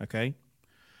eliminator, okay?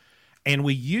 And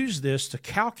we use this to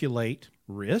calculate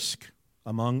risk,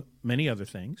 among many other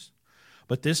things.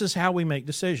 But this is how we make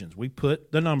decisions. We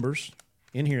put the numbers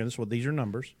in here. These are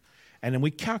numbers. And then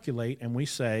we calculate and we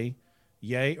say,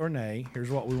 yay or nay,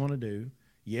 here's what we want to do.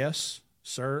 Yes,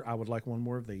 sir, I would like one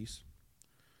more of these.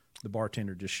 The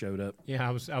bartender just showed up. Yeah,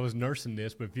 I was nursing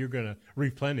this, but if you're going to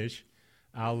replenish,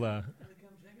 I'll.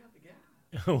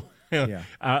 Oh, Yeah.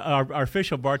 Our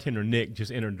official bartender Nick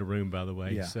just entered the room, by the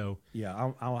way. Yeah. So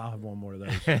yeah, I'll have one more of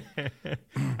those.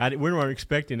 we weren't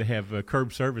expecting to have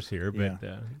curb service here, but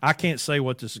I can't say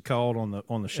what this is called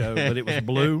on the show, but it was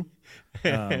blue.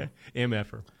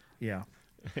 MFer. Yeah.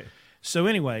 So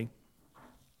anyway,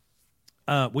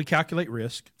 we calculate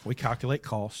risk, we calculate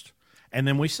cost, and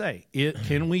then we say,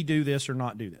 can we do this or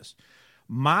not do this?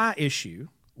 My issue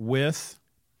with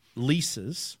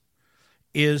leases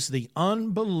is the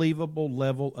unbelievable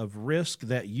level of risk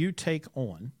that you take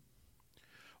on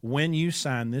when you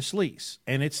sign this lease.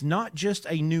 And it's not just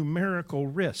a numerical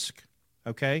risk,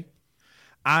 okay?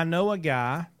 I know a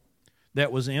guy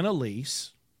that was in a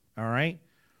lease, all right?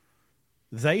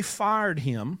 They fired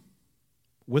him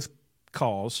with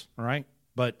cause, all right?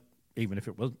 But even if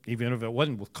it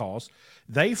wasn't with cause,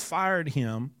 they fired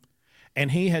him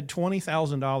and he had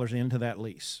 $20,000 into that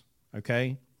lease,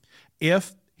 okay?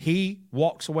 If he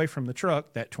walks away from the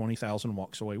truck, that $20,000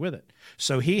 walks away with it.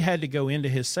 So he had to go into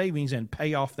his savings and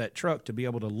pay off that truck to be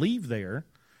able to leave there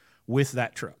with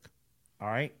that truck. All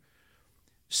right?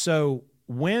 So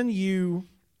when you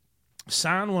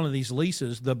sign one of these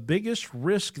leases, the biggest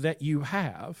risk that you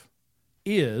have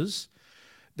is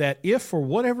that if for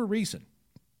whatever reason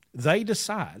they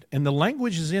decide, and the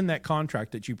language is in that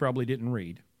contract that you probably didn't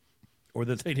read or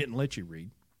that they didn't let you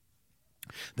read,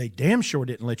 they damn sure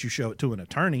didn't let you show it to an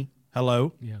attorney.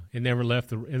 Hello? Yeah, it never left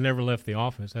the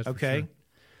office. That's okay. For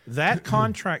sure. That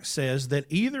contract says that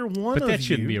either one but of you... But that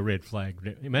shouldn't be a red flag.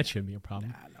 That shouldn't be a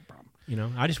problem. Nah, no problem. You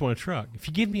know, I just want a truck. If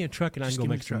you give me a truck and I can go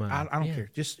make some money. I don't care.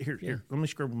 Just here, let me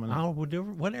scribble my name. I'll do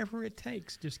whatever it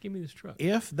takes. Just give me this truck.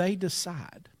 If they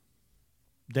decide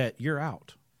that you're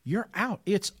out,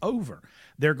 it's over.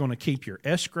 They're going to keep your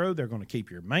escrow. They're going to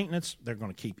keep your maintenance. They're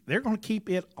going to keep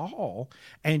it all,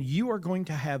 and you are going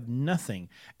to have nothing.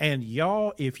 And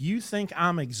y'all, if you think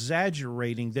I'm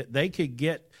exaggerating that they could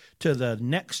get to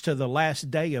the last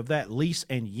day of that lease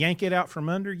and yank it out from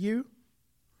under you,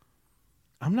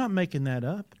 I'm not making that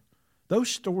up. Those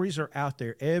stories are out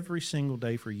there every single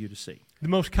day for you to see. The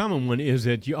most common one is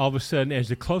that you all of a sudden, as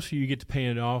the closer you get to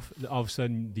paying it off, all of a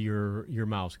sudden your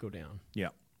miles go down. Yeah.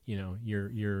 You know,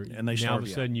 and they now all of a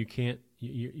sudden you can't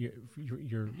your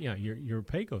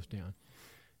pay goes down,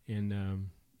 and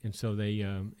so they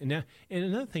and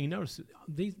another thing you notice,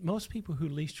 most people who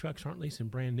lease trucks aren't leasing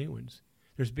brand new ones.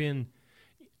 I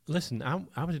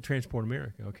was at Transport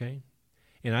America, okay,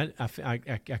 and I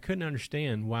couldn't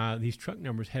understand why these truck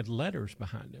numbers had letters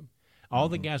behind them. All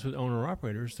the guys with owner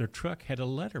operators, their truck had a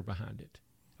letter behind it,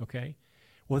 okay.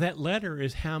 Well, that letter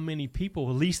is how many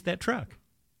people leased that truck.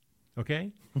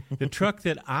 Okay, the truck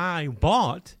that I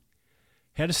bought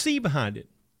had a C behind it.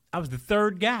 I was the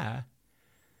third guy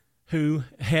who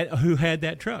had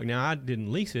that truck. Now I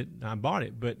didn't lease it; I bought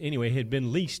it. But anyway, it had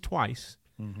been leased twice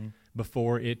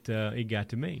before it got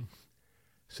to me.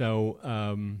 So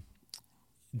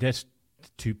that's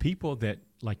two people that,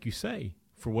 like you say,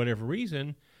 for whatever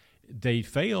reason, they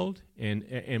failed,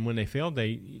 and when they failed,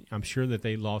 I'm sure that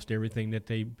they lost everything that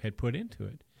they had put into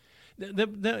it.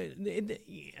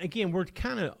 Again, we're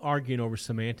kind of arguing over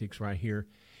semantics right here.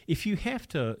 If you have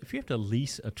to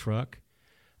lease a truck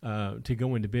to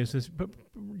go into business, but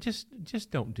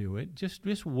just don't do it.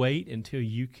 Just wait until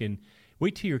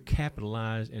you're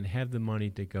capitalized and have the money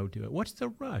to go do it. What's the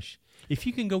rush? If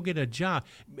you can go get a job,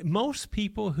 most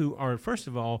people who are lease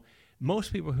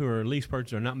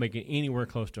purchasers are not making anywhere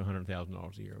close to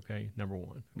 $100,000 a year. Okay, number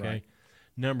one. Okay. Right.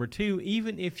 Number two,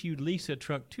 even if you lease a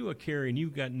truck to a carrier and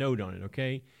you've got note on it,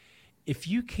 okay, if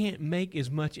you can't make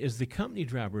as much as the company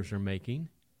drivers are making,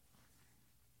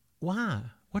 why?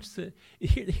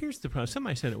 Here's the problem.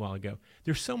 Somebody said it a while ago.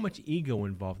 There's so much ego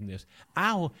involved in this.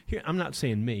 I'm not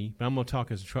saying me, but I'm going to talk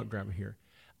as a truck driver here.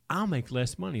 I'll make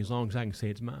less money as long as I can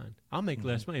say it's mine. I'll make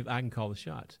less money if I can call the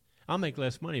shots. I'll make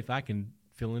less money if I can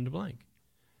fill in the blank.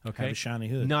 Okay? Have a shiny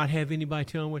hood. Not have anybody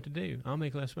tell me what to do. I'll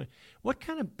make less money. What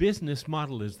kind of business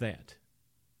model is that?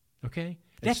 Okay?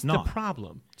 That's the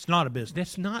problem. It's not a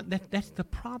business. That's the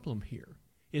problem here,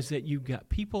 is that you've got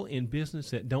people in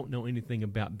business that don't know anything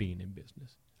about being in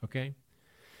business. Okay?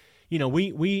 You know,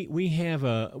 we have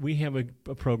a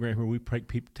program where we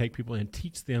take people and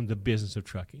teach them the business of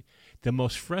trucking. The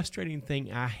most frustrating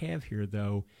thing I have here,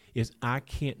 though, is I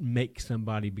can't make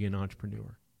somebody be an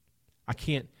entrepreneur. I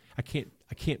can't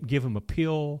give them a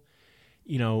pill.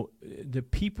 You know, the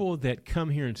people that come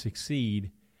here and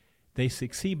succeed, they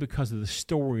succeed because of the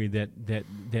story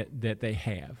that they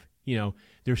have. You know,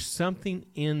 there's something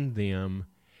in them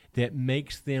that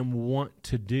makes them want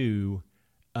to do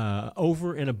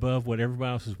over and above what everybody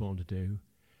else is willing to do,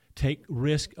 take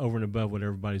risk over and above what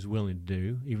everybody's willing to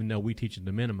do, even though we teach them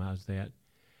to minimize that,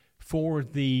 for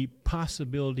the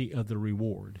possibility of the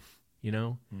reward, you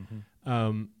know?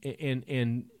 And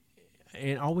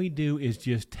all we do is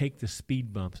just take the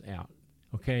speed bumps out,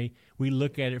 okay? We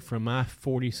look at it from my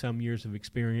 40-some years of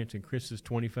experience and Chris's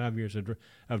 25 years of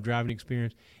driving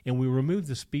experience, and we remove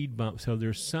the speed bump so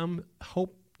there's some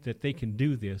hope that they can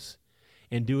do this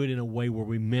and do it in a way where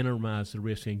we minimize the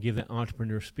risk and give that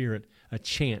entrepreneur spirit a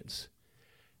chance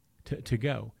to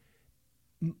go.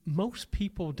 Most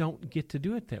people don't get to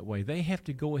do it that way. They have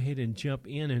to go ahead and jump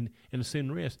in and assume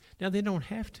the risk. Now, they don't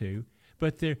have to,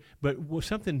 but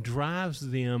something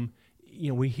drives them.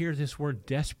 You know, we hear this word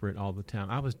desperate all the time.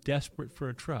 I was desperate for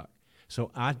a truck, so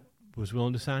I was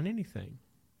willing to sign anything.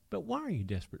 But why are you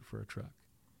desperate for a truck?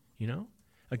 You know?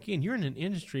 Again, you're in an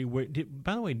industry where,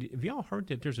 by the way, have y'all heard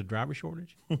that there's a driver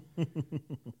shortage?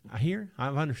 I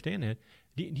understand that.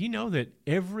 Do you know that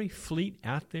every fleet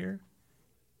out there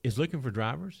is looking for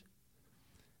drivers?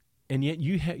 And yet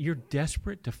you're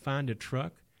desperate to find a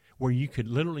truck where you could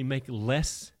literally make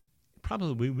less,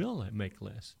 probably will make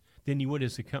less, than you would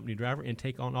as a company driver and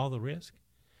take on all the risk?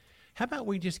 How about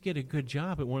we just get a good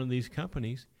job at one of these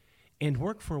companies and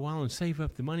work for a while and save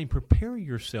up the money and prepare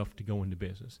yourself to go into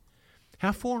business?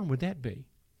 How foreign would that be?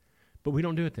 But we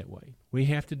don't do it that way. We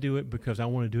have to do it because I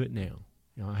want to do it now.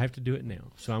 You know, I have to do it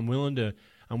now. So I'm willing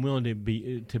to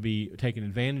be taken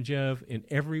advantage of in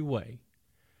every way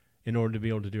in order to be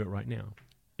able to do it right now.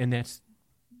 And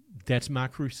that's my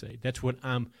crusade. That's what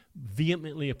I'm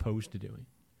vehemently opposed to doing.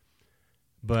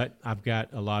 But I've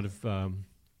got a lot of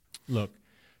look.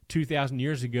 2,000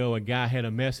 years ago, a guy had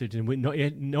a message, and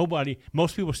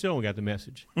most people still don't got the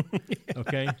message,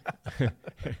 okay?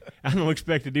 I don't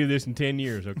expect to do this in 10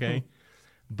 years, okay?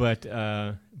 But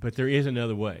there is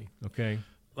another way, okay?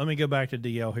 Let me go back to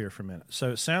DL here for a minute.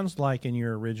 So it sounds like in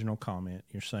your original comment,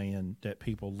 you're saying that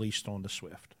people leased on to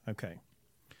Swift. Okay.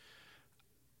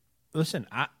 Listen,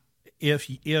 if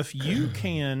you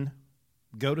can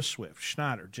go to Swift,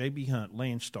 Schneider, J.B. Hunt,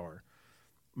 Landstar,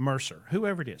 Mercer,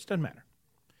 whoever it is, doesn't matter,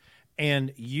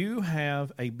 and you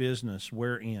have a business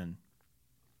wherein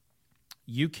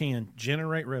you can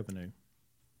generate revenue,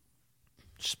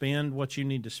 spend what you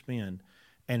need to spend,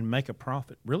 and make a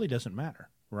profit, really doesn't matter,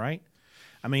 right?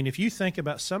 I mean, if you think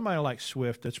about somebody like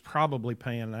Swift that's probably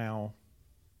paying now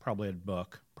probably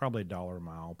 $1 a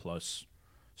mile plus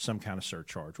some kind of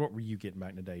surcharge. What were you getting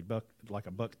back in the day? Like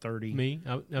 $1.30? Me?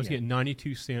 I was getting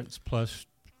 92 cents plus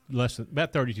less than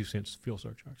about 32 cents fuel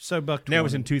surcharge. So $1.20. That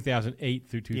was in 2008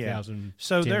 through 2010. Yeah.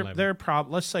 So they're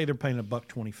let's say they're paying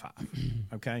 $1.25.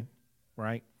 Okay,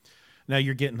 right? Now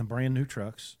you're getting the brand new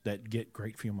trucks that get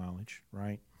great fuel mileage,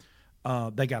 right?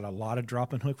 They got a lot of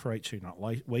drop and hook freight, so you're not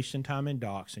wasting time in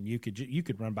docks, and you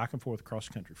could run back and forth across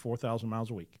the country, 4,000 miles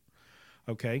a week.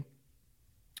 Okay.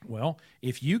 Well,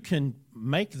 if you can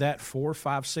make that $4,000,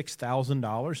 $5,000,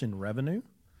 $6,000 in revenue,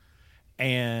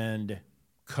 and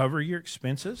cover your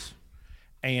expenses,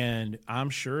 and I'm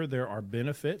sure there are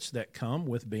benefits that come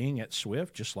with being at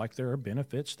Swift, just like there are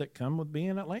benefits that come with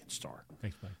being at Landstar.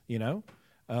 Thanks, buddy. You know,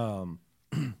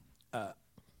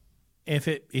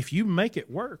 if you make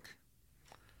it work,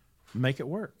 make it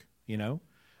work. You know,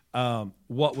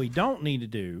 what we don't need to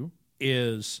do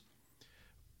is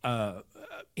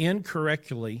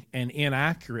incorrectly and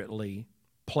inaccurately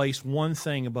place one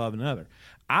thing above another.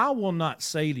 I will not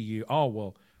say to you, oh,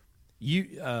 well,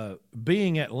 you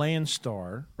being at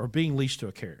Landstar or being leased to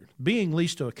a carrier. Being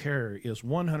leased to a carrier is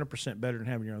 100% better than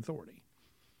having your own authority.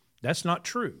 That's not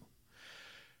true.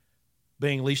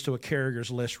 Being leased to a carrier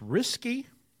is less risky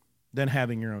than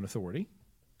having your own authority.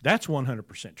 That's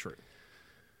 100% true.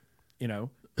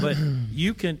 But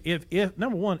you can, if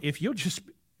number one, if you'll just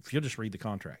read the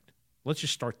contract. Let's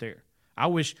just start there. I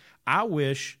wish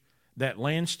that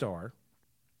Landstar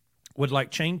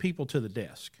would chain people to the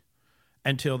desk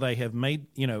until they have made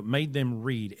them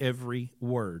read every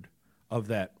word of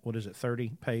that,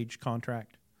 30-page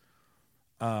contract?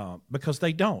 Because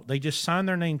they don't. They just sign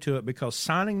their name to it because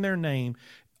signing their name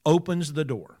opens the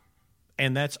door.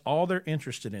 And that's all they're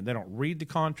interested in. They don't read the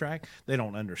contract. They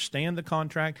don't understand the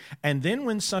contract. And then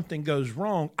when something goes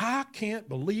wrong, I can't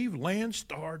believe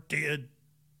Landstar did.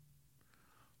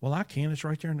 Well, I can. It's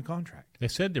right there in the contract. They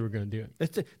said they were going to do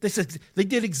it. They said they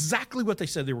did exactly what they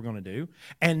said they were going to do.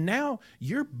 And now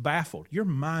you're baffled. Your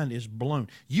mind is blown.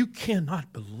 You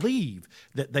cannot believe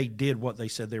that they did what they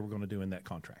said they were going to do in that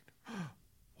contract.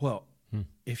 Well,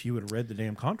 if you would have read the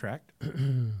damn contract,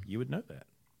 you would know that.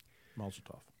 Mazel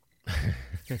tov.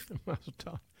 Mazel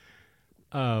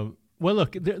tov. Well,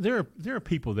 look, there are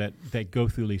people that go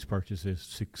through lease purchases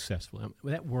successfully.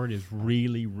 That word is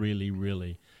really, really,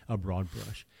 really a broad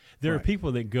brush. There are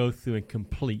people that go through and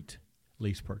complete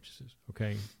lease purchases,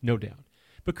 okay? No doubt.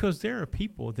 Because there are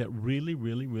people that really,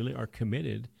 really, really are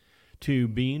committed to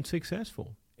being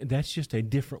successful. And that's just a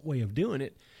different way of doing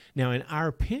it. Now, in our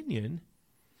opinion,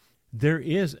 there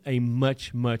is a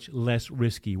much, much less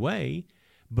risky way.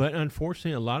 But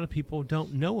unfortunately, a lot of people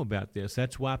don't know about this.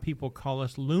 That's why people call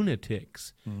us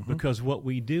lunatics, because what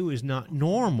we do is not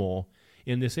normal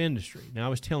in this industry. Now, I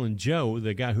was telling Joe,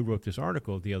 the guy who wrote this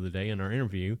article the other day in our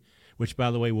interview, which,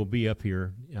 by the way, will be up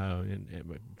here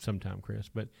sometime, Chris.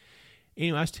 But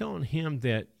anyway, I was telling him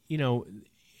that,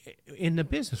 in the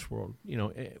business world,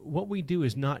 what we do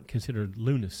is not considered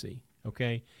lunacy,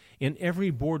 okay? In every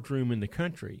boardroom in the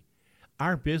country,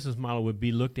 our business model would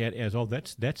be looked at as,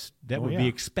 that would be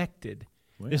expected.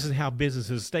 Well, this is how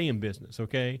businesses stay in business,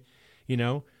 okay?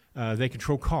 They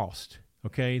control cost,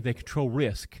 okay? They control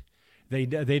risk. They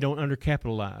don't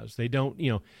undercapitalize. They don't,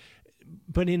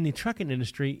 But in the trucking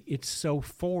industry, it's so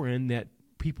foreign that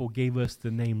people gave us the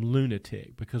name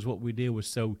lunatic because what we did was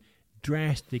so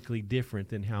drastically different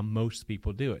than how most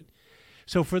people do it.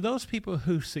 So for those people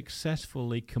who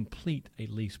successfully complete a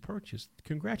lease purchase,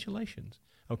 congratulations,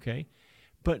 okay?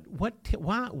 But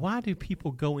why do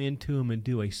people go into them and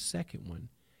do a second one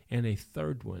and a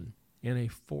third one and a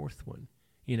fourth one?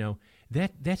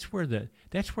 That's where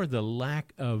the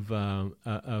lack of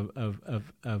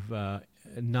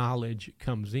knowledge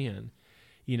comes in.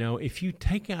 If you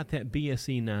take out that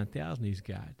BSE 9000 he's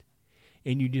got,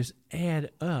 and you just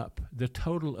add up the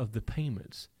total of the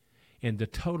payments and the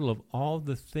total of all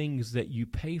the things that you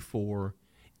pay for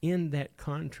in that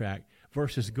contract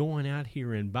versus going out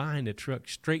here and buying a truck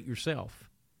straight yourself.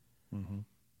 Mm-hmm.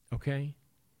 Okay?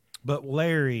 But,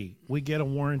 Larry, we get a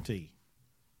warranty.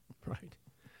 Right.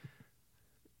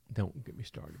 Don't get me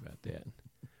started about that.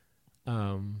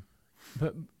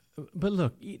 But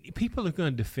look, people are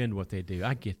going to defend what they do.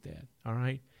 I get that, all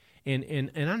right?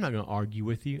 And I'm not going to argue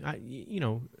with you.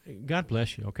 God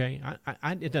bless you, okay?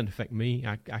 It doesn't affect me.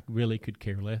 I really could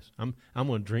care less. I'm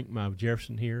going to drink my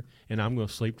Jefferson here, and I'm going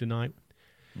to sleep tonight.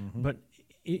 Mm-hmm. But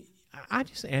I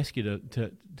just ask you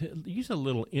to use a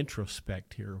little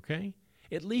introspect here, okay?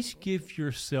 At least give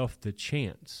yourself the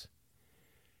chance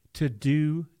to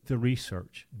do the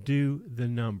research, do the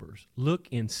numbers, look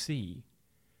and see,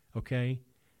 okay?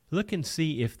 Look and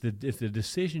see if the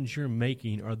decisions you're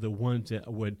making are the ones that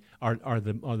are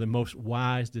the most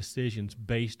wise decisions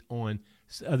based on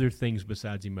other things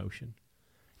besides emotion.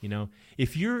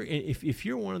 If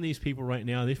you're one of these people right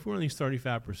now, if you're one of these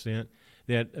 35%,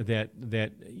 that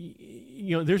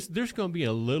there's going to be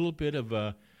a little bit of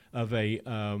a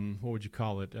what would you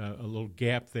call it, a little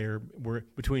gap there where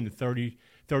between the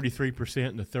 33%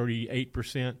 and the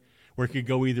 38% where it could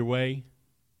go either way.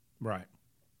 Right.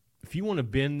 If you want to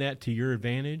bend that to your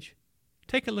advantage,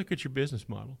 take a look at your business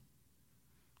model,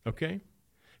 okay?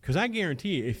 Because I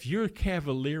guarantee you, if you're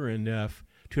cavalier enough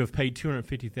to have paid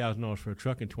 $250,000 for a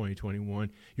truck in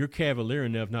 2021, you're cavalier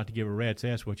enough not to give a rat's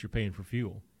ass what you're paying for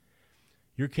fuel.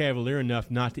 You're cavalier enough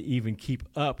not to even keep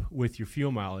up with your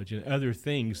fuel mileage and other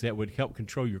things that would help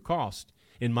control your cost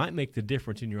and might make the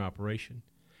difference in your operation.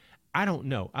 I don't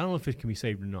know. I don't know if it can be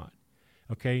saved or not,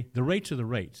 okay? The rates are the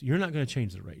rates. You're not going to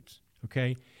change the rates. Okay,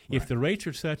 right. If the rates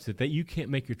are such that you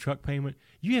can't make your truck payment,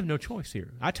 you have no choice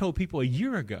here. I told people a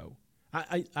year ago,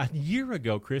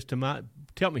 Chris,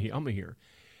 tell me here,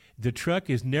 the truck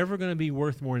is never going to be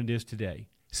worth more than it is today.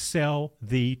 Sell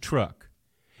the truck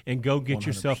and go get 100%.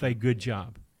 Yourself a good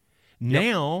job. Yep.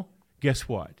 Now, guess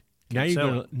what? Now Keep you're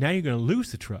selling. going to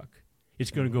lose the truck.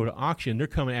 It's going to go to auction. They're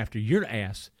coming after your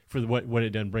ass for what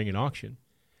it doesn't bring in auction.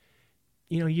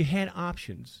 You had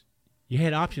options. You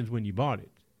had options when you bought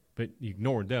it, but you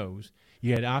ignored those.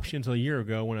 You had options a year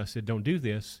ago when I said, don't do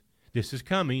this. This is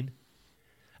coming.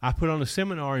 I put on a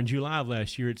seminar in July of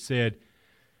last year. It said,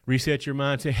 reset your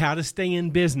mindset, how to stay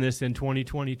in business in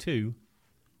 2022.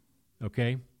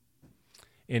 Okay?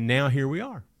 And now here we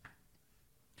are.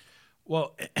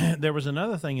 Well, there was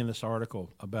another thing in this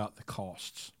article about the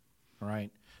costs,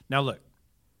 right? Now, look,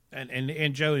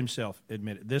 and Joe himself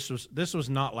admitted this was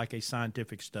not like a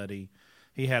scientific study.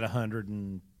 He had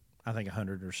 100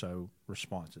 or so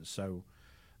responses. So,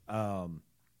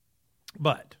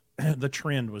 but the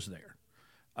trend was there.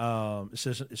 It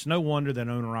says it's no wonder that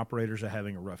owner-operators are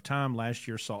having a rough time. Last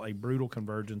year saw a brutal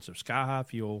convergence of sky-high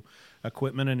fuel,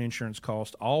 equipment, and insurance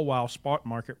costs, all while spot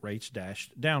market rates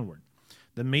dashed downward.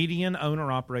 The median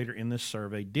owner-operator in this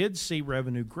survey did see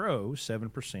revenue grow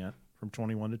 7% from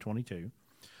 21 to 22,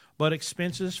 but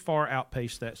expenses far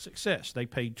outpaced that success. They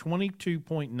paid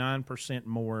 22.9%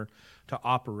 more to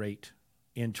operate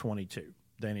in 22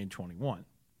 than in 21.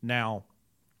 Now,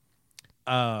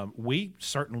 we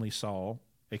certainly saw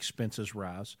expenses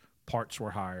rise. Parts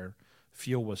were higher.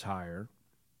 Fuel was higher.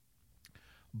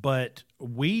 But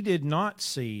we did not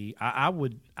see, I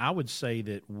would say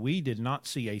that we did not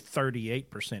see a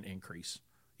 38% increase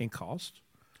in cost.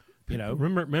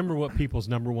 Remember what people's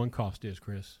number one cost is,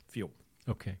 Chris? Fuel.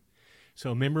 Okay. So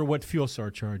remember what fuel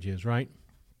surcharge is, right?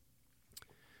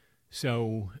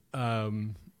 So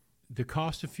the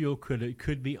cost of fuel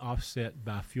could be offset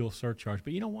by fuel surcharge.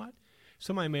 But you know what?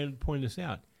 Somebody may have pointed this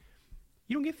out.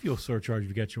 You don't get fuel surcharge if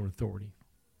you got your own authority,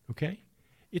 okay?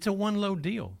 It's a one-load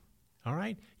deal, all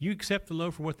right? You accept the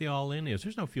load for what the all-in is.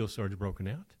 There's no fuel surcharge broken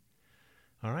out,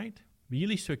 all right? But you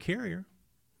lease to a carrier,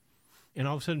 and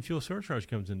all of a sudden fuel surcharge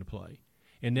comes into play.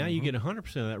 And now you get 100%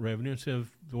 of that revenue instead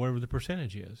of whatever the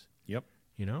percentage is. Yep.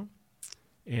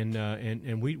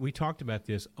 And we talked about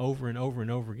this over and over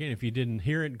and over again. If you didn't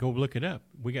hear it, go look it up.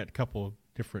 We got a couple of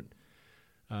different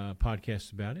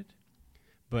podcasts about it.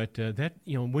 But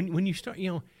when you start,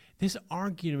 this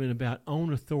argument about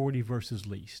own authority versus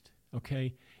leased,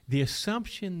 okay, the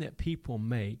assumption that people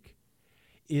make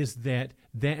is that,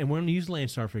 and we're going to use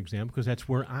Landstar, for example, because that's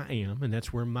where I am, and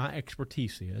that's where my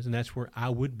expertise is, and that's where I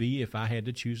would be if I had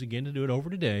to choose again to do it over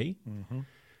today,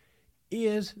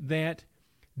 is that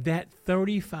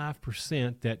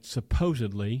 35% that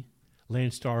supposedly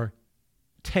Landstar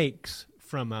takes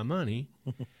from my money,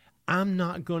 I'm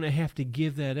not going to have to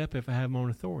give that up if I have my own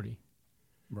authority.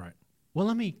 Right. Well,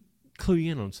 let me clue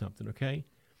you in on something, okay?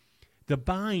 The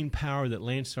buying power that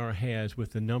Landstar has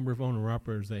with the number of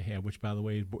owner-operators they have, which, by the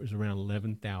way, is around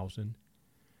 11,000,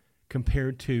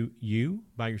 compared to you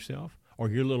by yourself or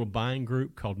your little buying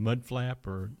group called Mudflap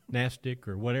or Nastic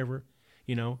or whatever,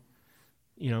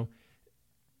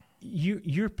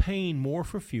 you're paying more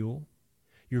for fuel.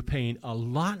 You're paying a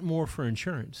lot more for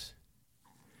insurance.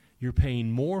 You're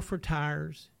paying more for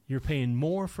tires. You're paying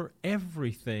more for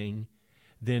everything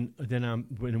than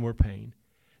we're paying.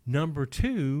 Number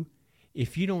two,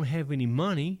 if you don't have any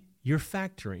money, you're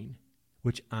factoring,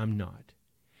 which I'm not.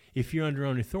 If you're under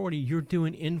own authority, you're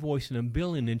doing invoicing and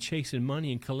billing and chasing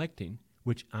money and collecting,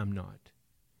 which I'm not.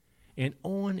 And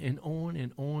on and on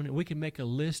and on. And we can make a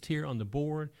list here on the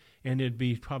board, and it'd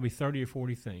be probably 30 or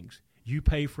 40 things. You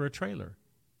pay for a trailer,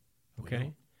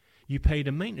 okay? You pay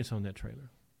the maintenance on that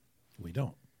trailer. We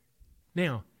don't.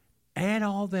 Now, add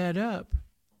all that up,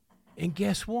 and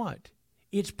guess what?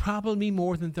 It's probably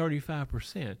more than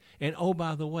 35%. And, oh,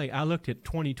 by the way, I looked at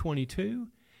 2022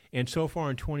 and so far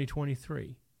in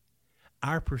 2023.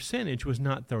 Our percentage was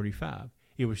not 35.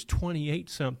 It was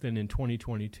 28-something in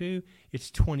 2022. It's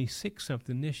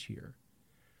 26-something this year.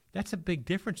 That's a big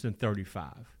difference than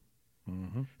 35.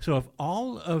 So if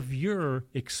all of your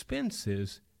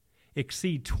expenses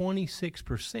exceed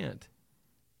 26%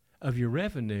 of your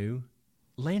revenue,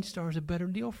 Landstar is a better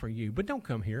deal for you. But don't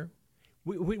come here.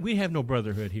 We have no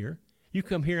brotherhood here. You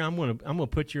come here, I'm gonna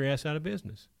put your ass out of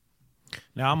business.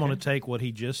 Now I'm going to take what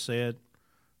he just said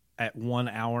at 1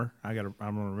 hour. I'm going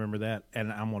to remember that,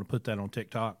 and I'm going to put that on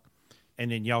TikTok,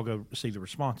 and then y'all go see the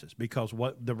responses, because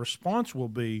what the response will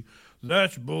be,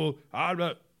 that's bull.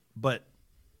 But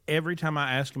every time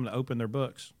I ask them to open their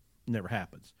books, it never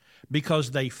happens,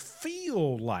 because they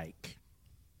feel like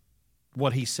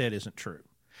what he said isn't true,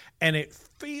 and it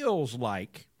feels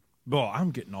like, well,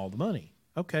 I'm getting all the money.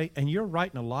 Okay, and you're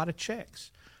writing a lot of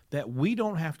checks that we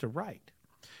don't have to write.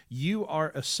 You are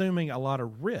assuming a lot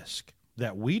of risk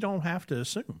that we don't have to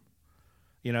assume.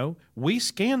 We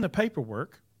scan the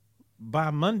paperwork by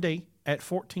Monday at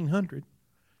 1400,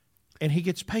 and he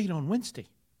gets paid on Wednesday.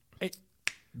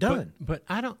 Done. But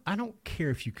I don't care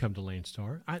if you come to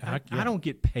Landstar. Yeah. I don't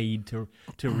get paid to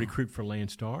recruit for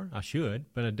Landstar. I should,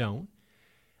 but I don't.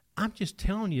 I'm just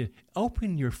telling you,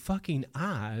 open your fucking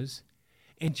eyes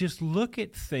and just look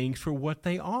at things for what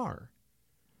they are.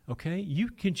 Okay? You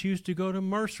can choose to go to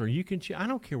Mercer. You can I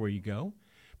don't care where you go.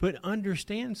 But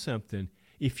understand something.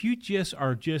 If you just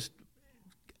are just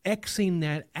Xing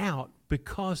that out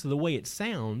because of the way it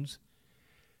sounds,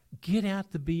 get out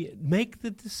make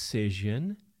the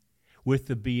decision with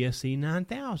the BSE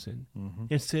 9000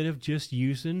 instead of just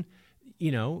using,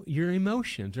 your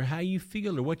emotions or how you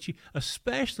feel or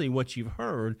especially what you've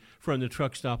heard from the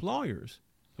truck stop lawyers,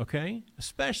 okay?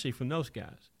 Especially from those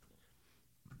guys.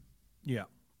 Yeah.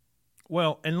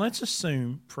 Well, and let's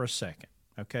assume for a second,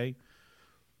 okay?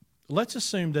 Let's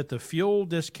assume that the fuel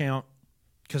discount,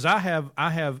 because I have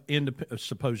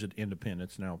supposed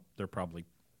independents now. They're probably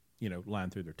lying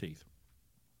through their teeth.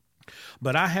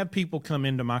 But I have people come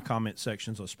into my comment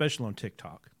sections, especially on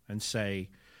TikTok, and say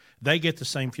they get the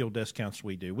same fuel discounts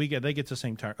we do. They get the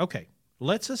same tire. Okay,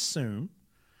 let's assume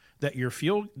that your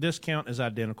fuel discount is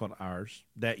identical to ours,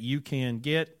 that you can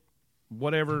get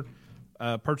whatever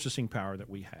purchasing power that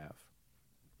we have.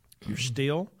 You're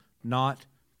still not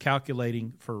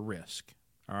calculating for risk,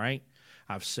 all right?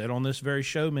 I've said on this very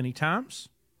show many times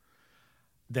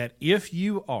that if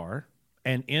you are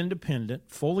an independent,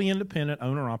 fully independent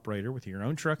owner-operator with your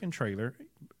own truck and trailer,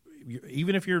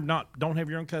 even if don't have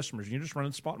your own customers, you're just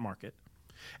running the spot market,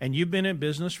 and you've been in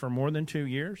business for more than 2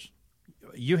 years,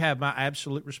 you have my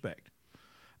absolute respect.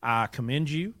 I commend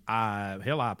you.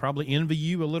 I probably envy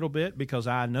you a little bit because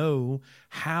I know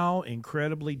how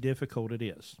incredibly difficult it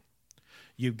is.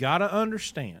 You've got to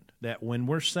understand that when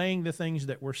we're saying the things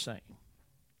that we're saying,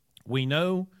 we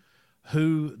know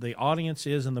who the audience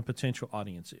is and the potential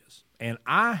audience is. And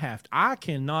I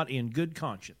cannot in good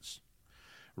conscience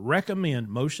recommend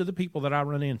most of the people that I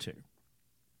run into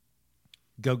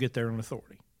go get their own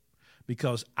authority,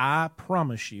 because I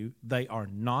promise you they are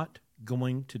not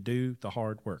going to do the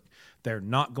hard work. They're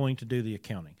not going to do the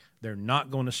accounting. They're not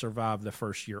going to survive the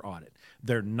first year audit.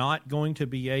 They're not going to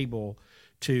be able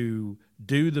to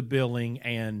do the billing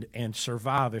and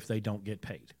survive if they don't get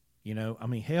paid.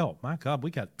 Hell, my God,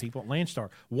 we got people at Landstar.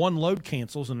 One load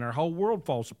cancels and their whole world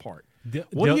falls apart.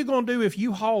 What are you going to do if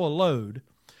you haul a load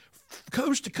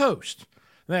coast to coast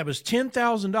that was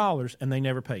 $10,000 and they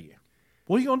never pay you?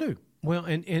 What are you going to do? Well,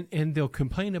 and they'll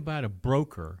complain about a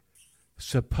broker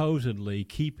supposedly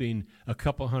keeping a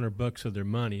couple $100 of their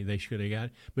money they should have got,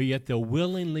 but yet they'll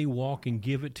willingly walk and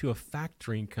give it to a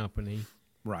factoring company,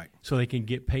 right? So they can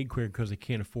get paid quicker because they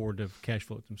can't afford to cash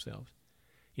flow it themselves.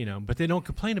 But they don't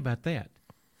complain about that.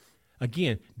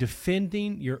 Again,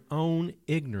 defending your own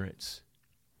ignorance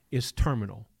is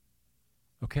terminal.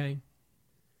 Okay?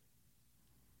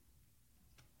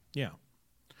 Yeah.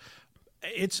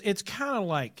 It's kind of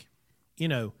like,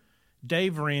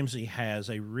 Dave Ramsey has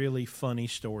a really funny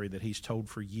story that he's told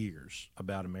for years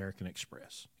about American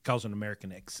Express. He calls it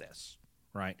American Excess,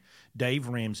 right? Dave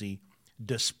Ramsey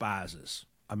despises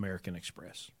American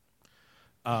Express.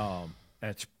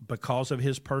 That's because of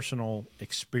his personal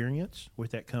experience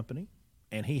with that company,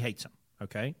 and he hates them,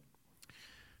 okay?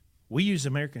 We use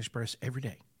American Express every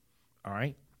day, all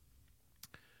right?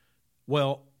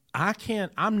 Well,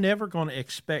 I'm never going to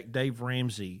expect Dave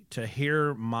Ramsey to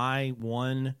hear my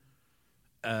one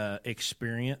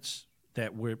experience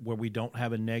where we don't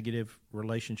have a negative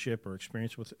relationship or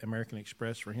experience with American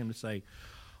Express for him to say,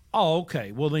 oh,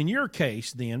 okay, well, in your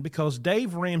case, then, because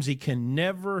Dave Ramsey can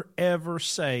never, ever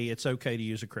say it's okay to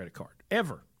use a credit card,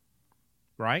 ever,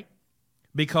 right?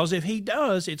 Because if he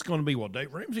does, it's going to be, well,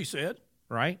 Dave Ramsey said,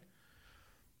 right?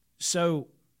 So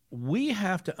we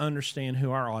have to understand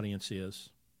who our audience is.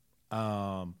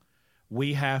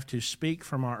 We have to speak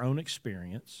from our own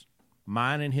experience,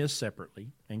 mine and his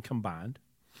separately and combined.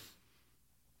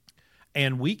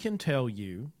 And we can tell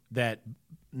you that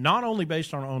not only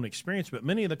based on our own experience, but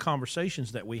many of the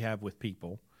conversations that we have with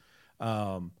people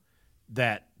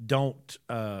that don't,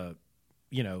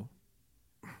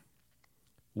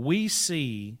 we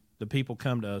see the people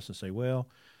come to us and say, well,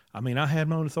 I had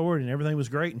my own authority and everything was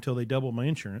great until they doubled my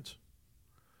insurance,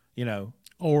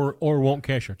 Or won't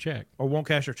cash our check. Or won't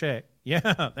cash our check. Yeah,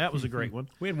 that was a great one.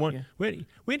 We had one. Yeah.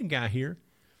 We had a guy here.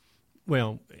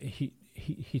 Well,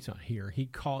 he's not here. He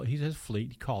has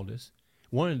fleet. He called us,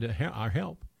 wanted our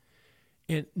help,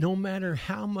 and no matter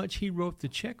how much he wrote the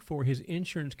check for, his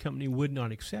insurance company would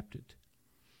not accept it.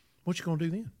 What you gonna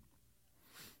do then?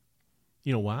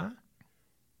 You know why?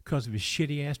 Because of his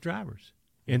shitty ass drivers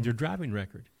and their driving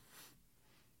record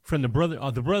from the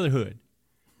Brotherhood.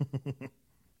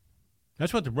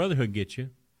 That's what the Brotherhood gets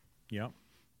you. Yep.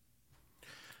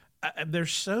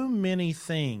 There's so many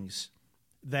things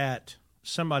that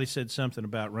somebody said something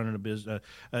about running a business.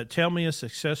 Tell me a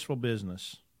successful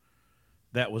business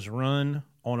that was run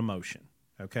on emotion.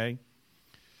 Okay.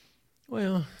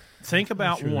 Well, think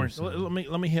about sure warranty.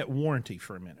 Let me hit warranty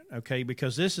for a minute, okay?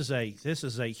 Because this is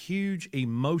a huge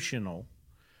emotional,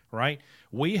 right?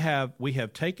 We have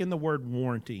taken the word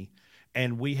warranty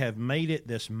and we have made it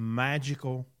this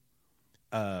magical,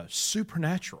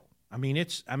 supernatural. I mean,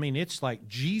 it's like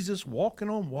Jesus walking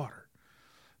on water.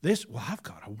 I've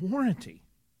got a warranty.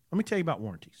 Let me tell you about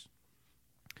warranties.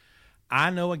 I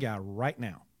know a guy right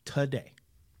now, today,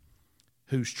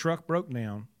 whose truck broke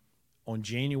down on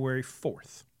January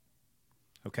 4th.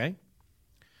 Okay?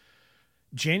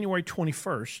 January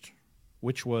 21st,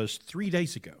 which was 3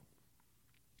 days ago,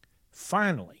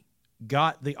 finally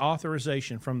got the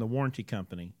authorization from the warranty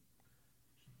company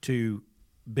to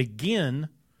begin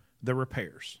the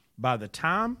repairs. By the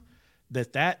time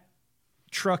that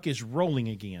truck is rolling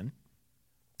again,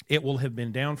 it will have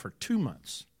been down for 2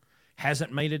 months.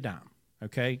 Hasn't made a dime,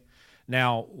 okay?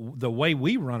 Now, the way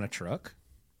we run a truck,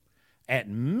 at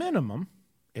minimum,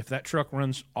 if that truck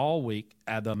runs all week,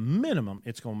 at the minimum,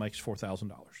 it's going to make us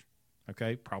 $4,000,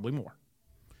 okay? Probably more.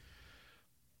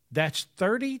 That's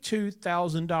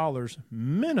 $32,000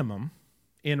 minimum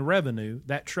in revenue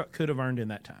that truck could have earned in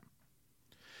that time.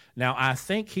 Now, I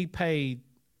think he paid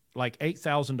like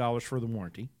 $8,000 for the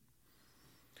warranty.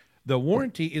 The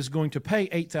warranty is going to pay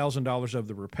 $8,000 of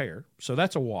the repair, so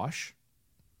that's a wash,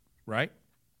 right?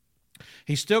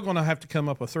 He's still going to have to come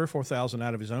up with $3,000 or $4,000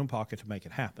 out of his own pocket to make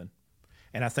it happen,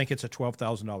 and I think it's a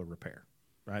 $12,000 repair,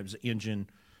 right? It was an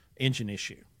engine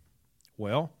issue.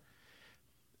 Well,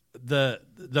 the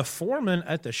foreman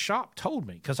at the shop told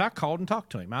me, because I called and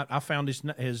talked to him. I found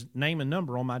his name and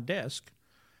number on my desk,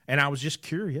 and I was just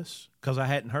curious because I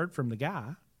hadn't heard from the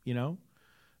guy, you know.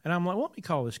 And I'm like, well, let me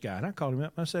call this guy. And I called him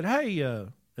up, and I said, hey,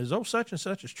 is old such and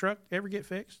such's truck ever get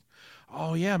fixed?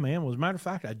 Oh, yeah, man. Well, as a matter of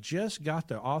fact, I just got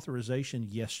the authorization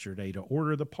yesterday to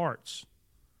order the parts.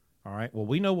 All right. Well,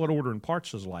 we know what ordering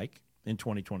parts is like in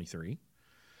 2023.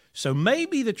 So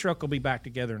maybe the truck will be back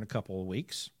together in a couple of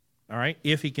weeks. All right.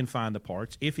 If he can find the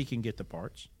parts, if he can get the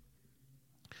parts.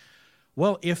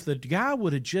 Well, if the guy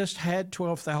would have just had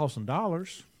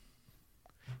 $12,000,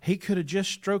 he could have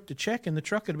just stroked the check and the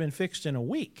truck could have been fixed in a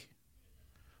week.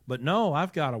 But no,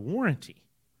 I've got a warranty.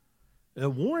 The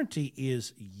warranty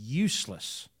is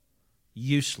useless.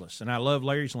 Useless. And I love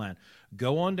Larry's line.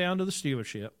 Go on down to the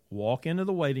dealership, walk into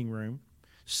the waiting room,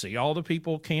 see all the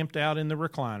people camped out in the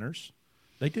recliners.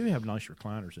 They do have nice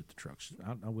recliners at the trucks.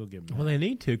 I will give them that. Well, they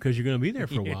need to because you're going to be there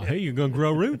for a while. Hey, you're going to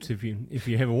grow roots if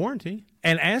you have a warranty.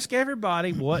 And ask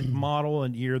everybody what model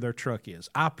and year their truck is.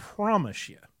 I promise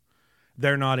you,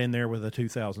 they're not in there with a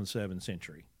 2007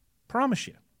 Century. Promise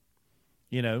you.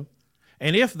 You know?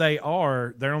 And if they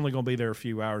are, they're only going to be there a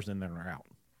few hours and then they're out.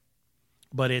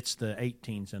 But it's the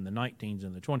 18s and the 19s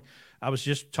and the 20s. I was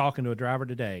just talking to a driver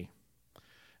today.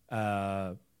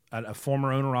 A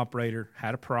former owner-operator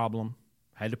had a problem,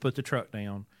 had to put the truck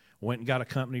down, went and got a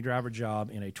company driver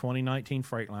job in a 2019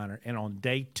 Freightliner, and on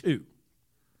day 2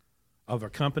 of a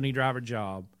company driver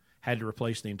job had to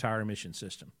replace the entire emission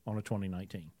system on a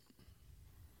 2019.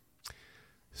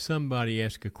 Somebody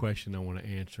asked a question I want to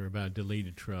answer about a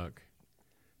deleted truck.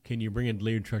 Can you bring a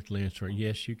deleted truck to Landstar?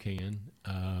 Yes, you can.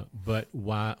 But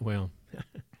why? Well,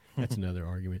 that's another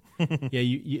argument. Yeah,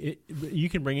 you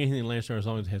can bring anything to Landstar as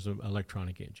long as it has an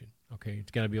electronic engine. Okay,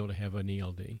 it's got to be able to have an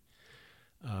ELD.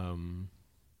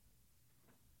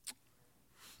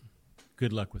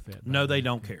 Good luck with that. No, they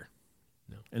don't care.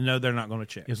 No. And no, they're not going to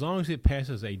check. As long as it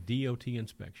passes a DOT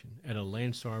inspection at a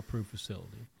Landstar-approved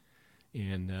facility,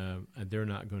 and they're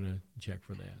not going to check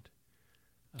for that.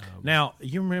 Now,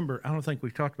 you remember, I don't think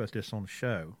we've talked about this on the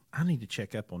show. I need to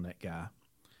check up on that guy.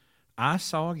 I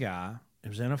saw a guy, it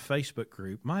was in a Facebook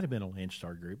group, might have been a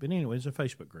Landstar group, but anyway, it's a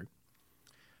Facebook group,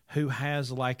 who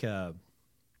has like I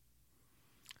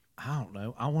don't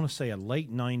know, I want to say a late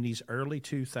 90s, early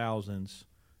 2000s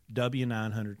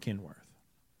W900 Kenworth.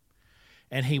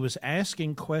 And he was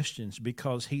asking questions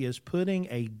because he is putting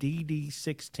a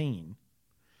DD16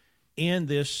 in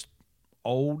this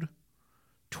old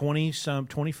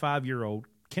 25-year-old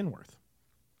Kenworth.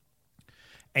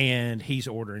 And he's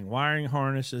ordering wiring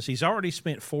harnesses. He's already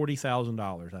spent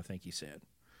 $40,000, I think he said.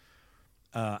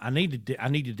 I need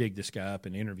to dig this guy up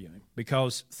and interview him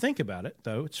because think about it,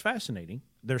 though. It's fascinating.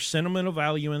 There's sentimental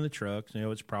value in the truck. You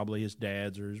know, it's probably his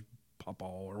dad's or his papa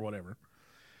or whatever.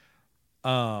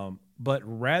 But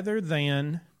rather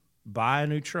than buy a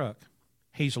new truck,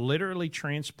 he's literally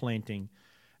transplanting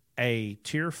a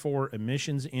Tier 4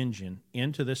 emissions engine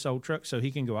into this old truck so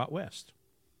he can go out west,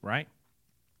 right?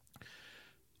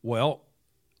 Well,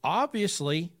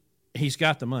 obviously, he's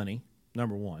got the money,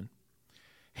 number one.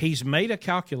 He's made a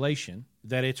calculation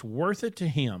that it's worth it to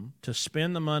him to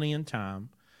spend the money and time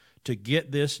to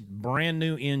get this brand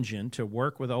new engine to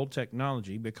work with old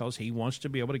technology because he wants to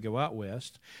be able to go out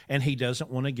west and he doesn't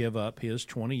want to give up his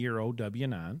 20-year-old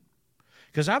W9.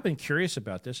 Because I've been curious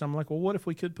about this. I'm like, well, what if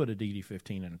we could put a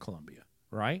DD15 in a Columbia,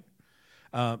 right?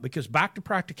 Because back to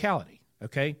practicality,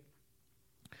 okay?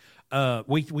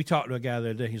 We talked to a guy the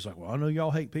other day. He's like, well, I know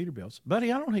y'all hate Peterbilts.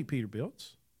 Buddy, I don't hate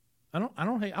Peterbilts. I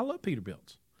love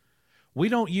Peterbilts. We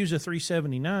don't use a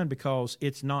 379 because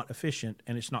it's not efficient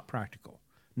and it's not practical.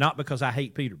 Not because I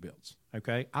hate Peterbilts,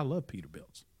 okay? I love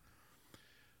Peterbilts.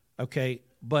 Okay,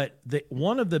 but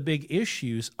one of the big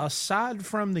issues, aside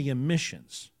from the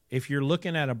emissions, if you're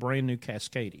looking at a brand new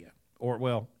Cascadia, or,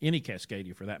 well, any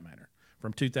Cascadia for that matter,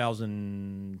 from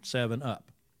 2007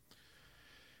 up,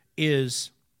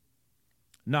 is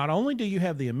not only do you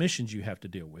have the emissions you have to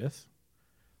deal with,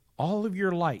 all of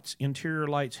your lights, interior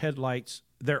lights, headlights,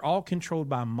 they're all controlled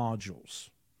by modules,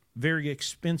 very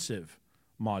expensive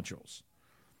modules.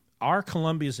 Our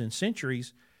Columbias and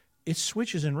Centuries, it's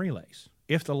switches and relays.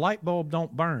 If the light bulb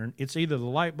don't burn, it's either the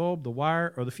light bulb, the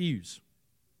wire, or the fuse.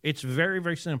 It's very,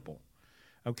 very simple,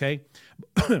 okay?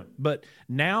 But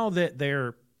now that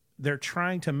they're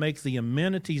trying to make the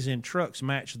amenities in trucks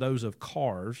match those of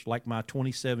cars, like my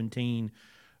 2017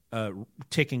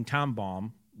 ticking time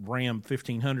bomb Ram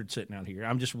 1500 sitting out here.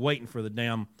 I'm just waiting for the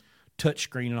damn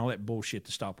touchscreen and all that bullshit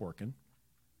to stop working.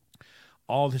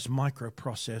 All this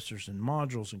microprocessors and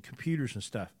modules and computers and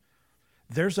stuff.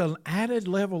 There's an added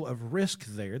level of risk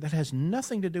there that has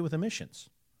nothing to do with emissions.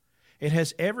 It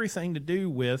has everything to do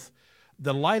with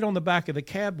the light on the back of the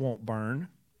cab won't burn,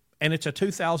 and it's a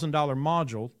 $2,000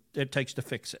 module it takes to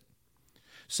fix it.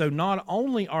 So not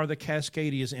only are the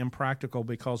Cascadias impractical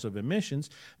because of emissions,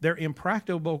 they're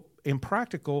impractical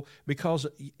because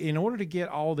in order to get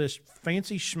all this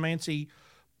fancy schmancy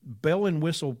bell and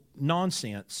whistle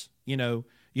nonsense,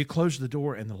 you close the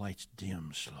door and the lights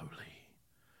dim slowly.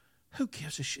 Who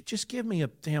gives a shit? Just give me a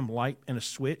damn light and a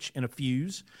switch and a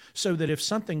fuse so that if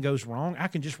something goes wrong, I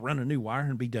can just run a new wire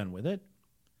and be done with it.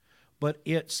 But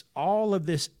it's all of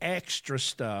this extra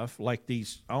stuff like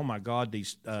these, oh my God,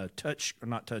 these not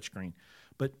touchscreen.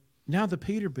 But now the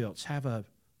Peterbilts have a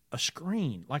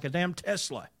screen like a damn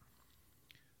Tesla.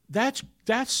 That's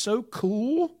so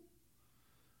cool.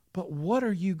 But what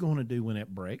are you going to do when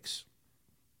it breaks?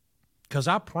 Because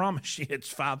I promise you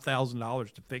it's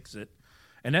 $5,000 to fix it.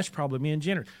 And that's probably me and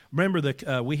Jenner. Remember,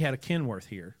 we had a Kenworth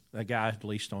here. That guy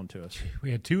leased on to us. We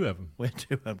had two of them.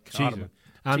 God,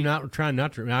 I'm not trying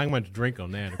not to. I'm going to drink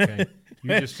on that, okay?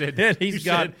 You just said, and he's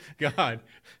got God.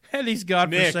 And these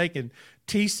godforsaken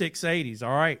T680s, all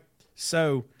right?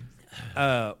 So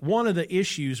one of the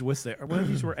issues with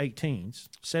these were 18s,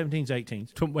 17s,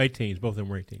 18s. 18s, both of them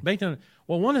were 18s.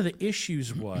 Well, one of the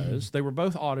issues was they were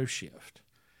both auto shift.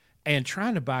 And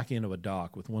trying to back into a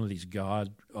dock with one of these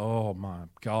oh my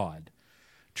God,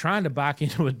 trying to back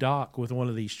into a dock with one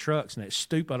of these trucks and that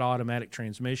stupid automatic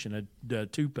transmission, a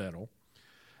two-pedal,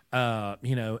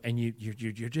 and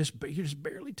you're just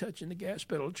barely touching the gas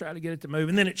pedal to try to get it to move,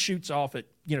 and then it shoots off at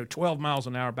 12 miles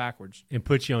an hour backwards and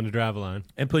puts you on the drive line.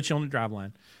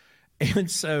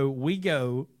 And so we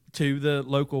go to the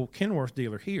local Kenworth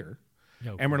dealer here,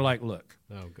 and we're like, look,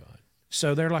 oh God.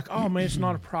 So they're like, oh, man, it's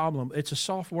not a problem. It's a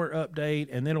software update,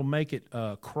 and it'll make it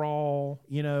crawl,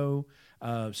 so you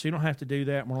don't have to do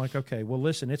that. And we're like, okay, well,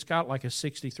 listen, it's got like a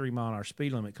 63-mile-an-hour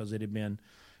speed limit because it had been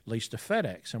leased to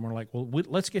FedEx. And we're like, well,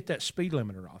 let's get that speed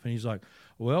limiter off. And he's like,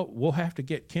 well, we'll have to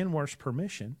get Kenworth's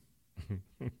permission.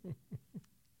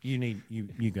 You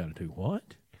got to do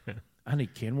what? I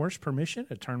need Kenworth's permission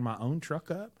to turn my own truck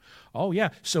up? Oh, yeah.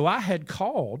 So I had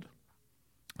called.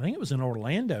 I think it was in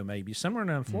Orlando, maybe somewhere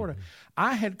down in Florida.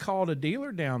 I had called a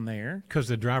dealer down there because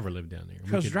the driver lived down there.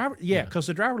 Because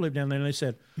the driver lived down there, and they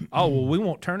said, "Oh, well, we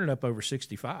won't turn it up over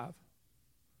 65."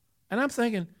 And I'm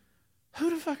thinking, who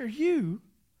the fuck are you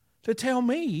to tell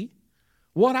me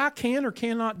what I can or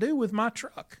cannot do with my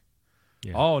truck?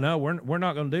 Yeah. Oh no, we're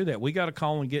not going to do that. We got to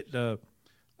call and get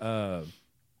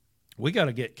we got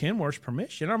to get Kenworth's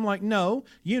permission. I'm like, no,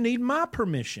 you need my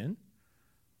permission.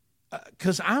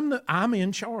 Because I'm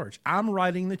in charge. I'm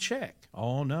writing the check.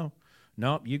 Oh no,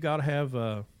 you got to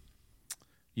have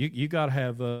you got to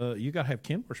have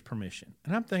Kenworth's permission.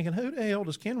 And I'm thinking, who the hell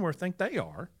does Kenworth think they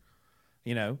are?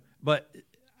 But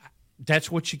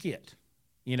that's what you get.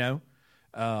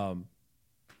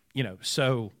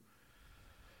 So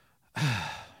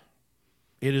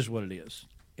it is what it is.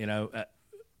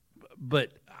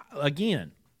 But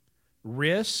again,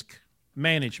 risk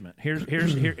management.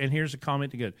 Here's a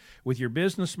comment to go with your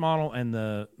business model and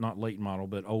the not late model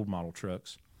but old model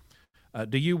trucks.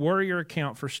 Do you worry or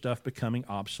account for stuff becoming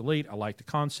obsolete? I like the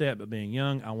concept, but being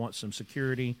young, I want some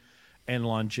security and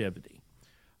longevity.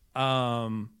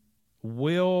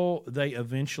 Will they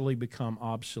eventually become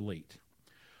obsolete?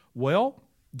 Well,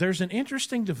 there's an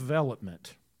interesting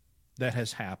development that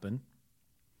has happened,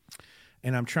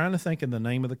 and I'm trying to think of the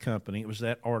name of the company. It was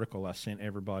that article I sent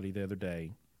everybody the other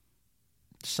day.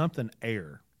 Something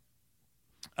Air.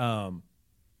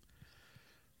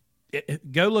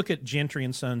 Go look at Gentry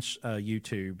and Sons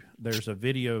YouTube. There's a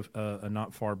video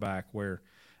not far back where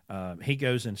he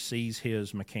goes and sees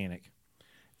his mechanic,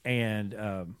 and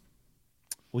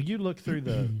will you look through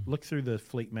the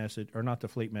fleet message, or not the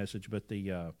fleet message, but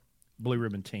the Blue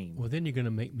Ribbon Team? Well, then you're going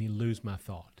to make me lose my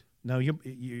thought. No,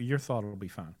 your thought will be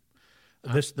fine.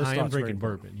 This I am drinking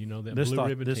bourbon. You know that Blue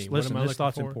Ribbon Team. Listen, this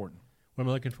thought's important. What am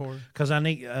I looking for? Because I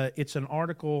need. It's an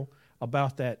article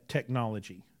about that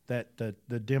technology. That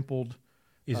the dimpled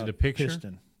is it a picture?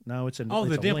 Piston. No, it's a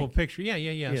the dimpled link. picture.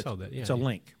 Yeah. I saw that. Yeah, it's a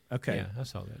link. Okay. Yeah, I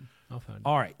saw that. I'll find it.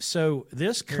 All right. So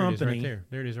this company. There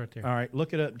it is right there. All right.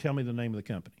 Look it up and tell me the name of the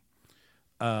company.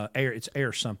 Air. It's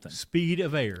Air something. Speed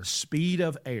of Air. Speed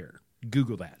of Air.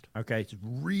 Google that. Okay. It's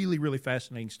really, really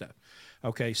fascinating stuff.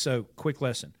 Okay. So quick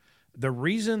lesson. The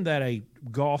reason that a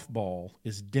golf ball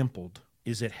is dimpled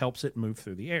is it helps it move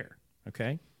through the air.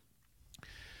 Okay.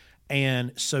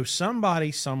 And so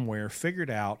somebody somewhere figured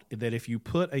out that if you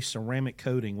put a ceramic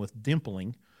coating with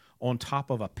dimpling on top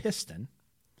of a piston,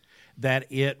 that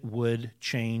it would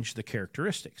change the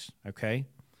characteristics, okay?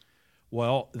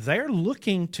 Well, they're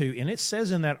looking to, and it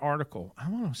says in that article, I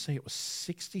want to say it was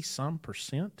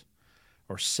 60-some%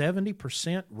 or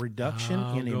 70% reduction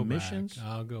in emissions.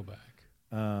 I'll go back.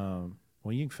 Well,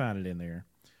 you can find it in there.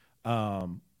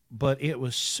 But it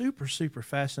was super, super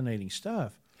fascinating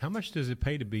stuff. How much does it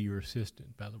pay to be your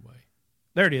assistant, by the way?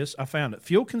 There it is. I found it.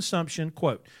 Fuel consumption,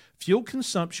 quote, fuel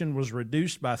consumption was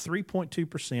reduced by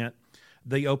 3.2%.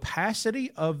 The opacity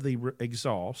of the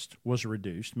exhaust was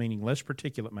reduced, meaning less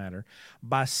particulate matter,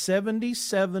 by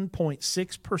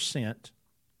 77.6%.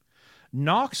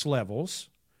 NOx levels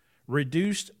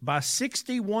reduced by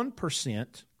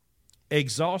 61%.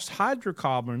 Exhaust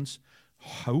hydrocarbons,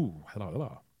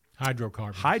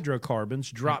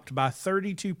 Hydrocarbons dropped by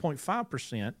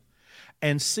 32.5%,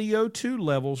 and CO2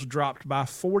 levels dropped by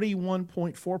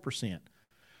 41.4%,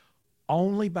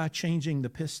 only by changing the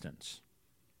pistons.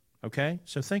 Okay?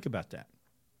 So think about that.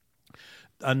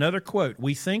 Another quote,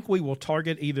 we think we will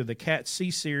target either the Cat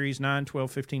C Series 9, 12,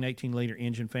 15, 18-liter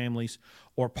engine families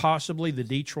or possibly the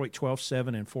Detroit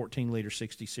 12.7 and 14-liter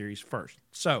 60 Series first.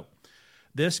 So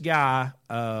this guy,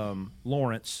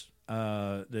 Lawrence,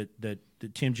 that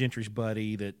Tim Gentry's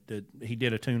buddy, that he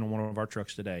did a tune on one of our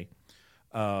trucks today.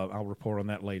 I'll report on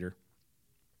that later.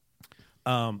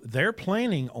 They're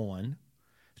planning on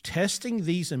testing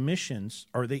these emissions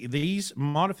or these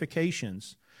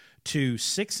modifications to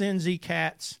 6NZ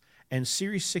Cats and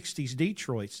Series 60s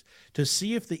Detroits to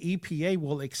see if the EPA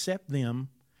will accept them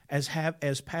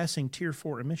as passing Tier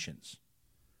 4 emissions.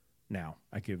 Now,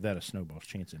 I give that a snowball's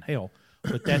chance in hell,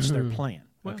 but that's their plan,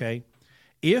 okay?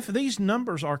 If these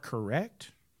numbers are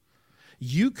correct,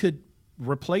 you could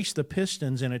replace the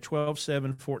pistons in a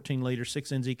 12.7, 14-liter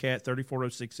 6NZ Cat,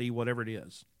 3406E, whatever it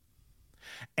is,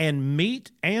 and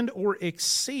meet and or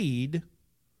exceed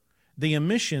the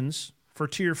emissions for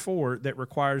Tier 4 that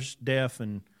requires DEF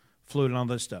and fluid and all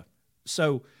that stuff.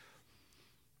 So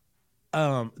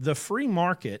the free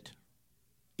market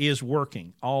is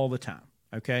working all the time,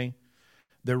 okay?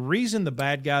 The reason the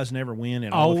bad guys never win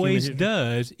and always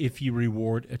does if you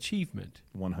reward achievement.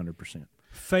 100%.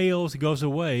 Fails goes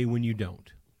away when you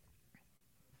don't.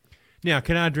 Now,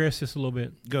 can I address this a little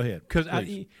bit? Go ahead. Because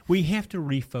we have to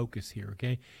refocus here,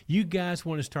 okay? You guys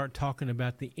want to start talking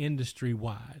about the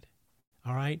industry-wide,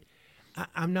 all right?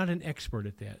 I'm not an expert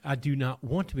at that. I do not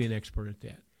want to be an expert at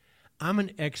that. I'm an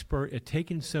expert at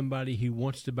taking somebody who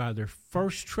wants to buy their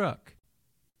first truck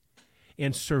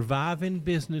and survive in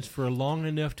business for long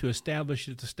enough to establish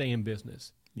it to stay in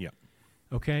business. Yeah.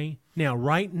 Okay? Now,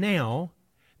 right now,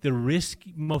 the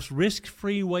most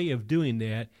risk-free way of doing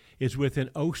that is with an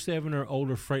 07 or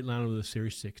older Freightliner with a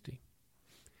Series 60.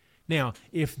 Now,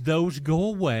 if those go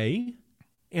away,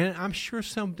 and I'm sure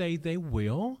someday they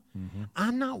will,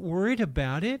 I'm not worried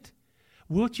about it.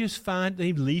 We'll just find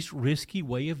the least risky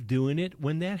way of doing it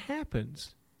when that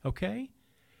happens. Okay?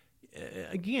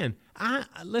 Again,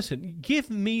 listen, give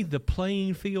me the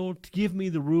playing field, give me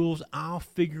the rules, I'll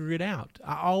figure it out.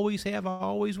 I always have, I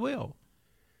always will.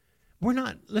 We're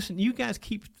not. Listen, you guys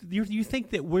you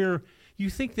think that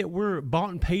we're bought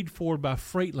and paid for by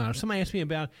Freightliner. Somebody asked me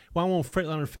about why won't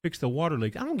Freightliner fix the water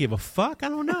leak. I don't give a fuck. I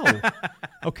don't know.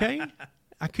 Okay,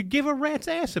 I could give a rat's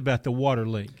ass about the water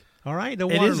leak. All right, the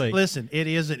water leak. Listen, it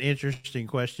is an interesting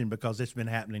question because it's been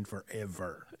happening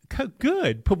forever.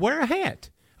 Good. Wear a hat.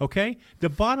 Okay. The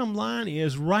bottom line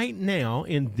is right now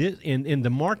in the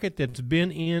market that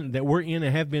we're in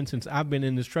and have been since I've been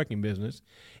in this trucking business,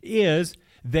 is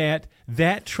that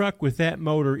truck with that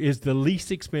motor is the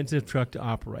least expensive truck to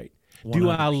operate. 100%. Do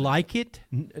I like it?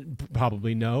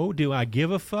 Probably no. Do I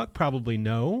give a fuck? Probably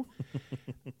no.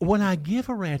 What I give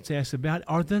a rat's ass about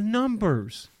are the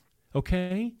numbers.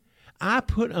 Okay. I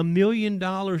put $1 million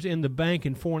in the bank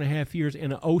in 4.5 years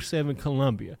in a 07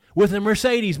 Columbia with a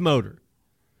Mercedes motor.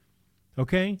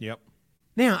 Okay? Yep.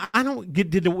 Now, I don't get,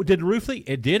 did the roof leak?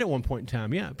 It did at one point in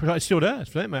time, yeah. It still does,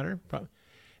 for that matter.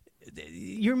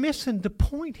 You're missing the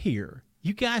point here.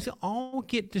 You guys all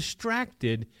get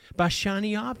distracted by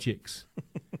shiny objects.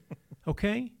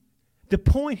 Okay? The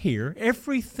point here,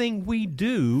 everything we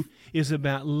do is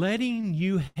about letting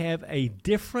you have a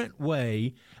different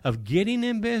way of getting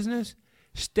in business,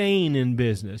 staying in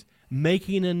business,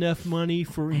 making enough money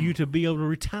for you to be able to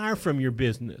retire from your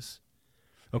business.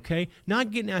 Okay?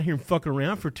 Not getting out here and fucking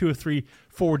around for 2 or 3,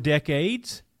 4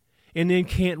 decades and then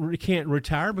can't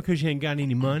retire because you ain't got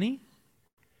any money.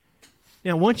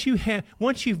 Now, once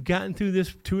you've gotten through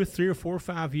this 2 or 3 or 4 or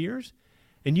 5 years,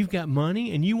 and you've got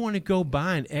money, and you want to go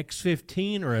buy an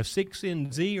X-15 or a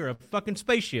 6NZ or a fucking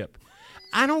spaceship,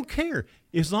 I don't care.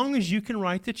 As long as you can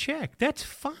write the check, that's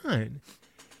fine.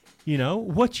 You know,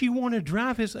 what you want to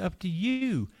drive is up to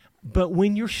you. But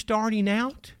when you're starting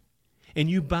out and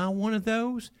you buy one of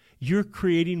those, you're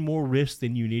creating more risk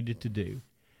than you needed to do.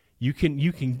 You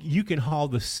can haul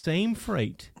the same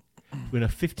freight with a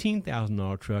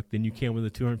 $15,000 truck than you can with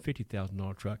a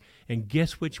 $250,000 truck. And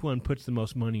guess which one puts the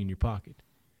most money in your pocket?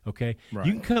 Okay? Right.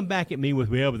 You can come back at me with,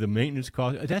 well, the maintenance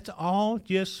cost. That's all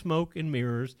just smoke and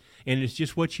mirrors, and it's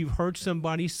just what you've heard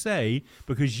somebody say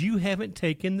because you haven't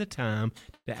taken the time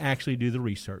to actually do the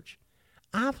research.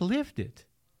 I've lived it.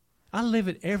 I live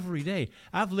it every day.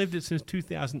 I've lived it since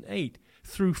 2008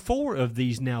 through 4 of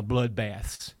these now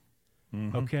bloodbaths.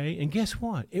 Mm-hmm. Okay? And guess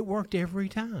what? It worked every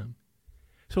time.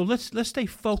 So let's stay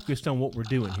focused on what we're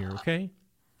doing here, okay?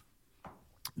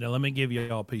 Now, let me give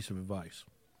you all a piece of advice.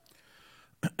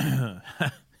 It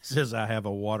says I have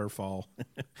a waterfall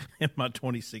in my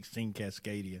 2016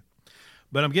 Cascadia,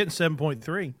 but I'm getting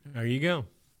 7.3. There you go.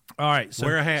 All right, so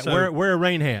wear a hat. Wear a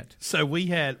rain hat. So we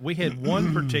had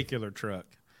one particular truck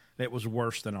that was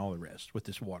worse than all the rest with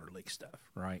this water leak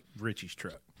stuff. Right, Richie's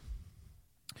truck.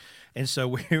 And so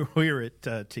we were at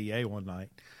TA one night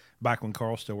back when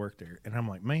Carl still worked there, and I'm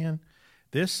like, man,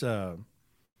 this water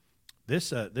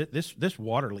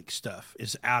leak stuff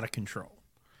is out of control.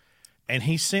 And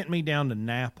he sent me down to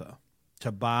Napa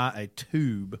to buy a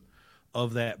tube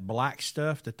of that black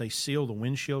stuff that they seal the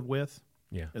windshield with.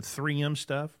 Yeah. The 3M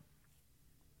stuff.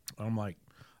 I'm like,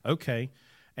 okay.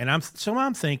 And I'm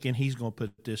thinking he's going to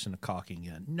put this in a caulking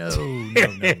gun. No.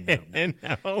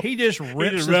 No. He just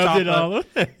rips the top off.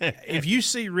 If you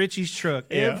see Richie's truck,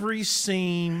 every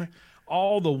seam,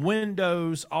 all the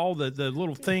windows, all the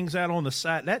little things out on the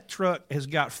side, that truck has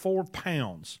got 4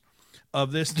 pounds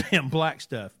of this damn black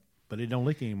stuff. But it don't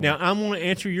leak anymore. Now, I'm going to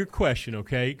answer your question,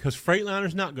 okay? Because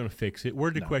Freightliner's not going to fix it.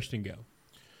 Where'd the question go?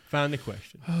 Find the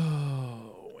question.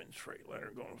 Oh, when's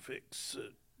Freightliner going to fix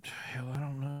it? Hell, I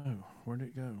don't know. Where'd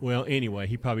it go? Well, anyway,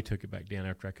 he probably took it back down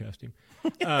after I cussed him.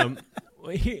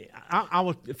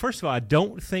 First of all, I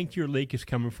don't think your leak is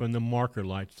coming from the marker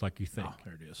lights like you think. Oh,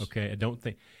 there it is. Okay, I don't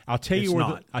think. I'll tell you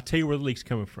where the leak's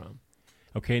coming from.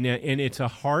 Okay, now, and it's a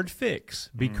hard fix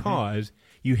because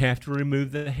you have to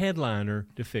remove the headliner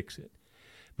to fix it.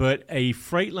 But a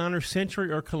Freightliner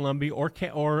Century or Columbia or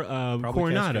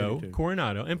Coronado,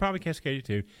 and probably Cascadia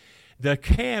too, the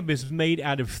cab is made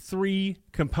out of 3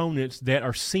 components that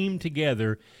are seamed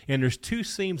together, and there's 2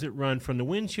 seams that run from the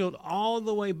windshield all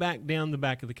the way back down the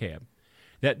back of the cab.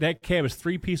 That cab is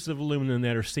 3 pieces of aluminum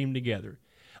that are seamed together.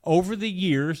 Over the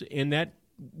years,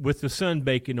 with the sun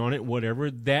baking on it,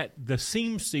 whatever, the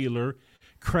seam sealer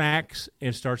cracks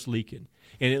and starts leaking.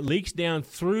 And it leaks down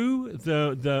through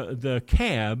the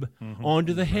cab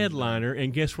onto the headliner,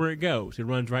 and guess where it goes? It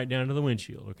runs right down to the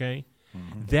windshield, okay?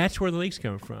 Mm-hmm. That's where the leak's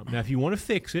coming from. Now, if you want to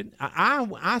fix it,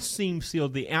 I seam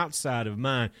sealed the outside of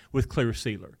mine with clear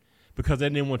sealer because I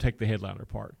didn't want to take the headliner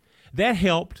apart. That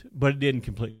helped, but it didn't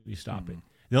completely stop it.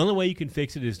 The only way you can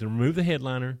fix it is to remove the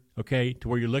headliner, okay, to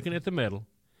where you're looking at the metal,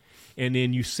 and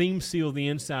then you seam seal the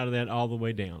inside of that all the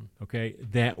way down. Okay,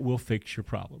 that will fix your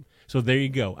problem. So there you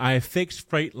go. I have fixed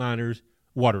Freightliner's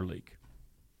water leak.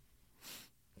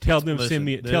 Tell them to send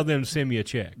me a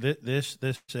check. This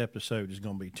episode is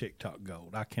going to be TikTok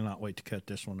gold. I cannot wait to cut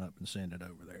this one up and send it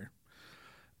over there.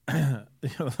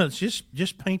 Let's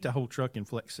just paint the whole truck in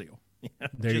Flex Seal.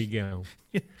 There you go.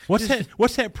 What's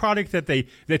that product that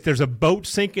there's a boat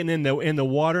sinking in the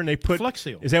water and they put Flex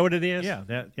Seal? Is that what it is? Yeah,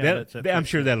 that's I'm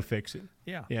sure that'll fix it.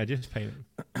 Yeah, just paint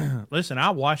it. Listen,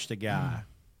 I watched a guy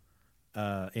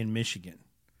in Michigan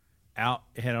had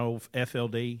an old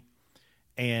FLD,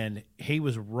 and he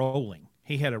was rolling.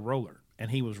 He had a roller,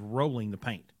 and he was rolling the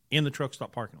paint in the truck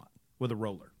stop parking lot with a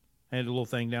roller. Had a little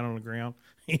thing down on the ground.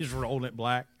 He's rolling it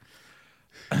black.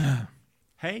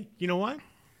 Hey, you know what?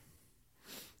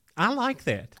 I like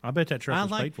that. I bet that truck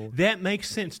was paid for. That makes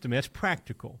sense to me. That's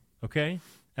practical. Okay,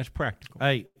 that's practical.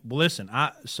 Hey, well, listen.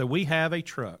 So we have a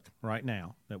truck right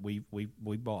now that we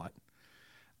bought,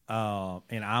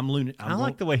 and I'm I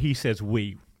like the way he says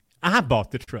we. I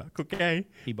bought the truck. Okay,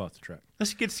 he bought the truck.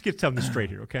 Let's get something straight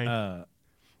here. Okay.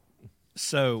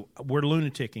 So we're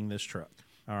lunaticking this truck.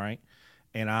 All right,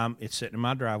 and it's sitting in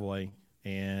my driveway.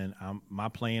 And my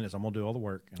plan is I'm going to do all the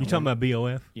work. You talking about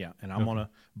BOF? Yeah, and I'm going to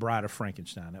Bride of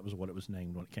Frankenstein. That was what it was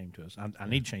named when it came to us. I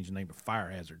need to change the name to Fire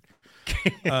Hazard.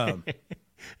 It's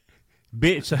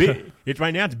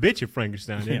right now. It's Bitch of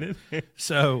Frankenstein, isn't it?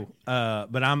 So,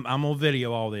 but I'm going to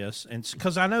video all this, and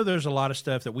because I know there's a lot of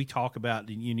stuff that we talk about.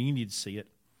 And you need to see it.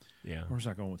 Yeah. Where's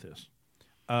I going with this?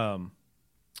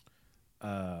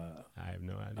 I have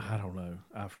no idea. I don't know.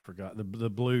 I forgot. The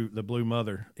blue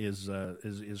mother is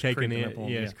taking in.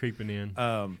 It's creeping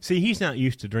in. See, he's not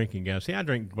used to drinking, guys. See, I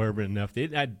drink bourbon enough.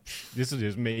 This is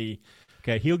just me.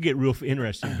 Okay, he'll get real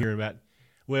interested hearing about.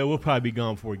 Well, we'll probably be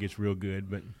gone before it gets real good,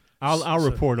 but I'll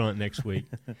report on it next week.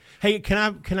 Hey, can I?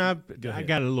 I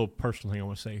got a little personal thing I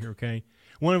want to say here. Okay,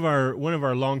 one of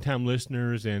our longtime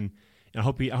listeners, and I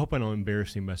hope I don't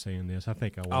embarrass him by saying this. I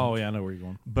think I will. Oh yeah, I know where you're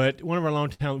going. But one of our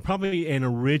longtime, probably an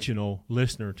original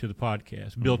listener to the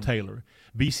podcast, Bill Taylor,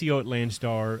 BCO at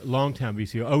Landstar, longtime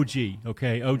BCO, OG.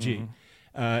 Okay, OG.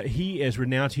 Mm-hmm. He has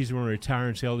renounced. He's going to retire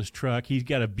and sell his truck. He's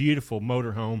got a beautiful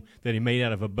motorhome that he made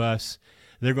out of a bus.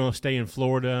 They're going to stay in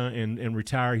Florida and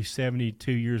retire. He's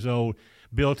 72 years old.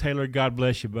 Bill Taylor, God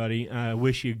bless you, buddy. I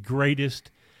wish you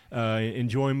greatest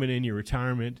enjoyment in your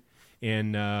retirement.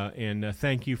 And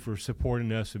thank you for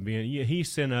supporting us and being. He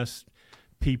sent us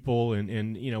people,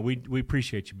 and we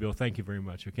appreciate you, Bill. Thank you very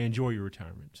much. Okay, enjoy your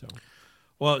retirement.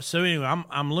 So anyway,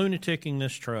 I'm lunaticking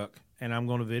this truck, and I'm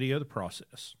going to video the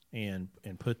process and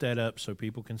put that up so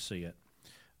people can see it.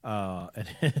 And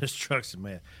this truck's a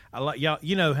mess. I like y'all.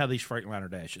 You know how these Freightliner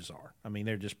dashes are. I mean,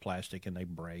 they're just plastic and they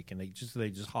break, and they just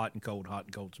hot and cold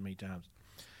so many times.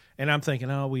 And I'm thinking,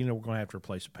 we're going to have to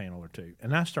replace a panel or two.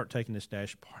 And I start taking this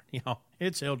dash apart.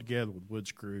 It's held together with wood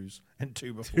screws and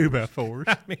 2x4s.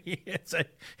 I mean,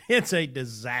 it's a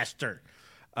disaster.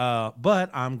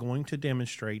 But I'm going to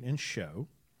demonstrate and show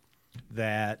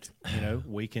that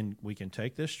we can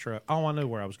take this truck. Oh, I know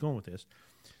where I was going with this.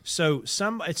 So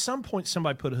at some point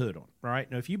somebody put a hood on.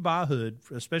 Right now, if you buy a hood,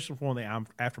 especially for one of the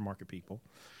aftermarket people,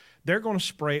 they're going to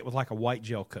spray it with like a white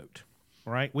gel coat,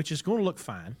 right, which is going to look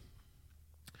fine.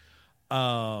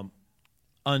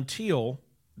 Until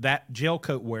that gel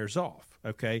coat wears off,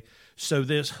 okay? So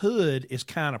this hood is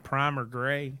kind of primer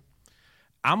gray.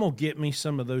 I'm going to get me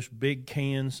some of those big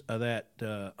cans of that,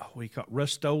 what do you call it,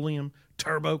 Rust-Oleum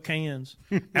turbo cans,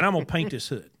 and I'm going to paint this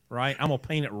hood, right? I'm going to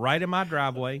paint it right in my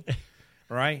driveway,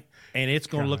 right? And it's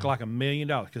going to look like $1 million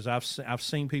because I've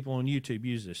seen people on YouTube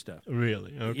use this stuff.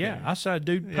 Really? Okay. Yeah, I saw a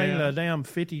dude paint a damn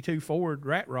 52 Ford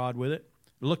rat rod with it.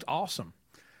 It looked awesome.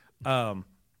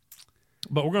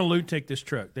 But we're going to lunatic this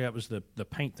truck. That was the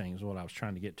paint thing is what I was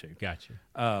trying to get to. Gotcha.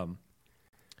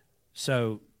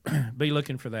 So be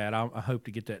looking for that. I hope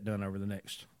to get that done over the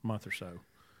next month or so.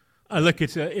 Look,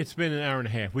 it's been an hour and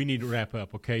a half. We need to wrap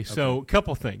up, okay? So a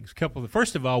couple things.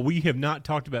 First of all, we have not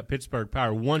talked about Pittsburgh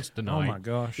Power once tonight. Oh, my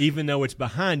gosh. Even though it's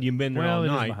behind you and been there all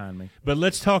night. It is behind me. But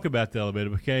let's talk about that a little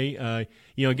bit, okay?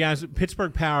 Guys,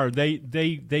 Pittsburgh Power,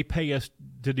 they pay us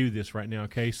to do this right now,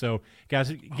 okay? So,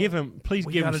 guys, give them – please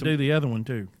give them some – we got to do the other one,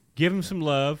 too. Give them some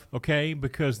love, okay?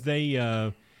 Because they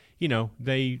I'm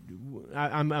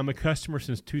a customer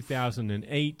since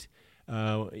 2008.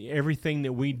 Everything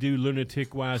that we do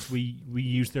lunatic-wise, we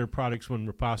use their products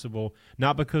when possible,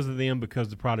 not because of them, because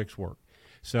the products work.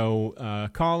 So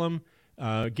call them,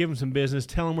 give them some business,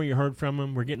 tell them where you heard from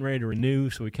them. We're getting ready to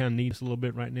renew, so we kind of need this a little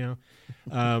bit right now.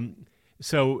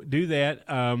 So do that.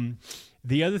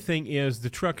 The other thing is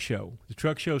the truck show. The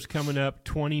truck show is coming up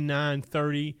 29,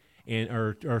 30,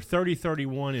 or 30,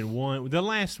 31, and 1, the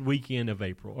last weekend of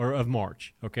April or of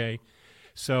March, okay?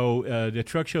 So the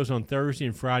truck show's on Thursday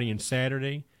and Friday and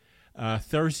Saturday.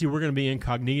 Thursday, we're going to be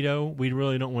incognito. We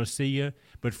really don't want to see you.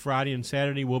 But Friday and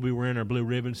Saturday, we'll be wearing our blue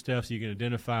ribbon stuff so you can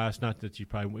identify us. Not that you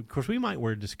probably – of course, we might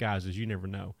wear disguises. You never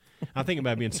know. I'm thinking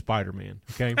about being Spider-Man,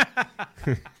 okay?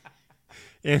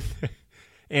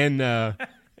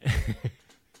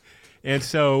 And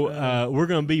so we're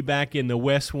going to be back in the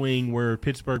West Wing where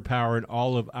Pittsburgh Power and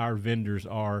all of our vendors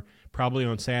are probably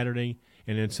on Saturday.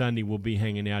 And then Sunday we'll be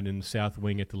hanging out in the South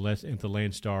Wing at the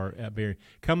Landstar at Barry.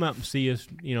 Come up and see us.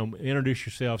 Introduce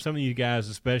yourself. Some of you guys,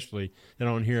 especially that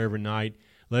aren't here every night,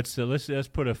 let's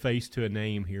put a face to a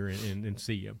name here and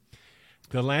see you.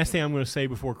 The last thing I'm going to say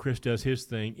before Chris does his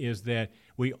thing is that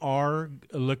we are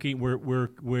looking.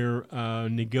 We're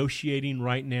negotiating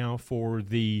right now for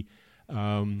the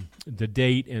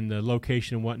date and the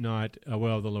location and whatnot.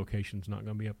 Well, the location's not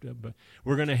going to be up to, but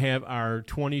we're going to have our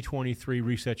 2023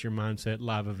 Reset Your Mindset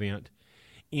live event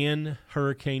in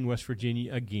Hurricane, West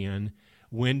Virginia again,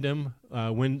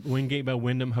 Wingate by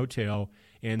Wyndham Hotel,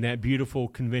 and that beautiful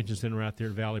convention center out there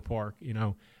at Valley Park.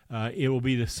 It will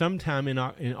be sometime in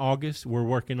August. We're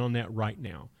working on that right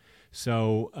now.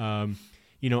 So,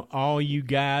 all you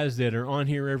guys that are on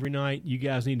here every night, you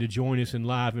guys need to join us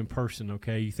live in person,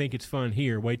 okay? You think it's fun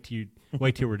here, wait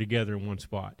till we're together in one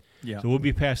spot. Yeah. So we'll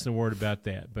be passing the word about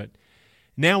that. But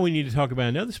now we need to talk about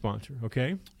another sponsor,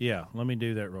 okay? Yeah, let me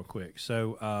do that real quick.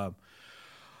 So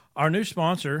our new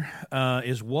sponsor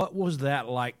is What Was That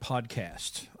Like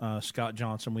podcast. Scott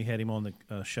Johnson, we had him on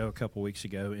the show a couple weeks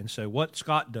ago. And so what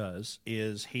Scott does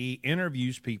is he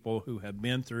interviews people who have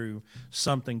been through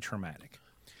something traumatic.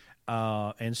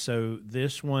 And so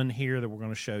this one here that we're going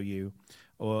to show you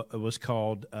was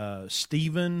called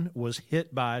Stephen Was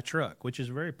Hit by a Truck, which is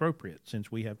very appropriate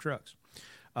since we have trucks.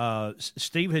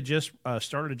 Steve had just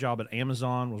started a job at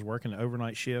Amazon, was working the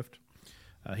overnight shift.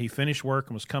 He finished work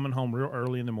and was coming home real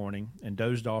early in the morning and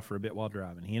dozed off for a bit while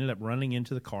driving. He ended up running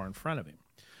into the car in front of him.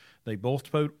 They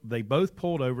both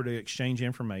pulled over to exchange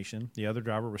information. The other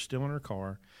driver was still in her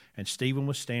car, and Stephen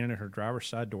was standing at her driver's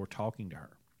side door talking to her.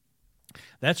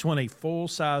 That's when a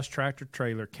full-size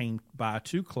tractor-trailer came by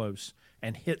too close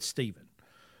and hit Stephen.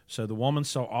 So the woman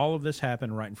saw all of this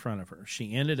happen right in front of her.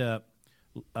 Stephen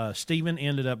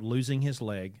ended up losing his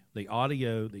leg. The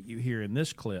audio that you hear in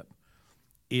this clip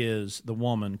is the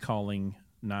woman calling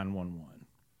 911.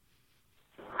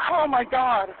 Oh, my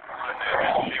God.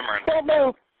 Don't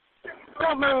move.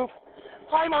 Don't move.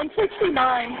 I'm on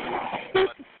 69. This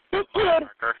kid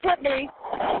hit me.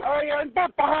 I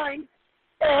got behind,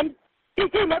 and he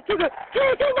came up to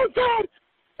oh my God!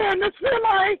 And the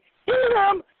semi hit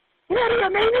him. Hit him.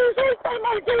 And he's right by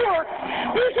my door.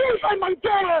 He's right by my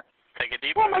door. Take a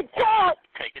deep breath. Oh my God!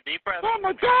 Take a deep breath. Oh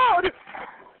my God!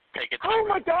 Take a deep Oh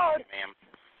my breath, God! ma'am.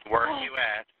 Where are you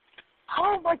at?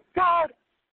 Oh my God!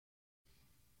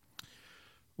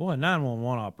 Well, a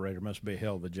 911 operator must be a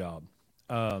hell of a job.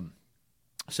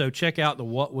 So check out the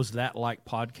What Was That Like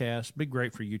podcast. Be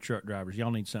great for you truck drivers.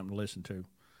 Y'all need something to listen to.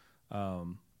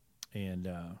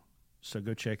 So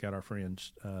go check out our friend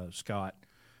Scott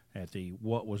at the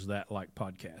What Was That Like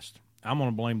podcast. I'm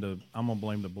gonna blame the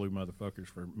blue motherfuckers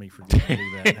for me forgetting to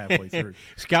do that halfway through.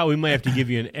 Scott, we may have to give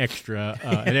you an extra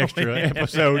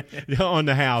episode on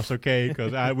the house, okay?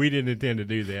 Because we didn't intend to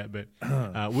do that, but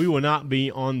we will not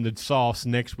be on the sauce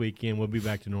next weekend. We'll be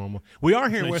back to normal. We are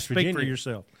here in West Virginia. Speak for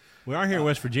yourself. We are here in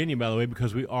West Virginia, by the way,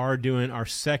 because we are doing our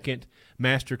second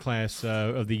master class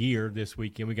of the year this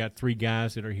weekend. We got 3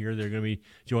 guys that are here. They're going to be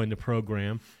joining the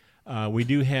program. We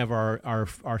do have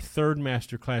our third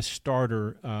master class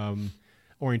starter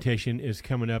orientation is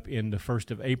coming up in the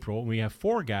 1st of April. We have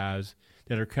 4 guys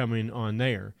that are coming on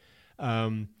there.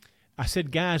 I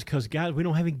said guys because, guys, we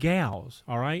don't have any gals,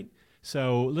 all right?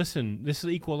 So, listen, this is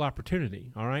equal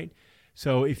opportunity, all right?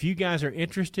 So if you guys are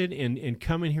interested in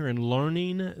coming here and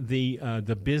learning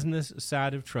the business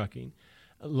side of trucking,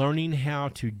 learning how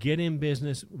to get in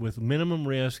business with minimum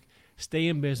risk, stay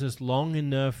in business long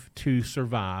enough to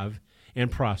survive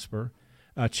and prosper,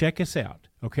 check us out.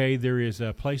 Okay, there is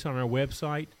a place on our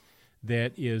website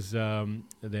that is that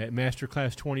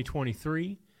Masterclass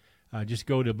 2023. Just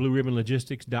go to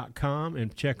blueribbonlogistics.com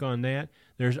and check on that.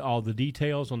 There's all the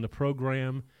details on the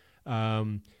program.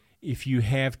 If you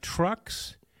have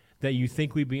trucks that you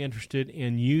think we'd be interested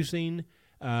in using,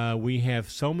 we have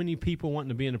so many people wanting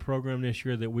to be in the program this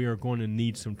year that we are going to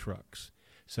need some trucks.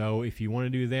 So if you want to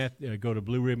do that, go to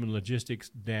Blue Ribbon Logistics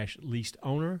leased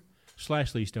owner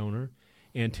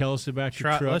and tell us about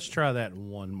your truck. Let's try that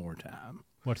one more time.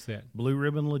 What's that?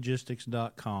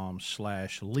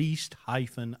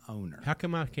 BlueRibbonLogistics.com/least-owner. How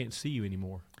come I can't see you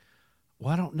anymore?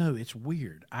 Well, I don't know. It's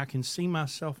weird. I can see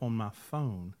myself on my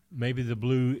phone. Maybe the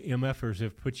blue MFers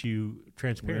have put you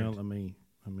transparent. Well, let me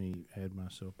add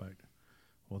myself back.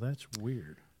 Well, that's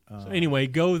weird. So anyway,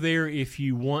 go there if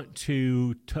you want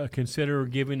to consider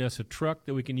giving us a truck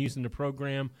that we can use in the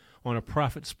program on a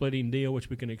profit-splitting deal, which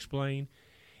we can explain.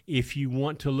 If you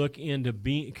want to look into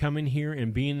coming here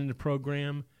and being in the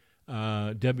program,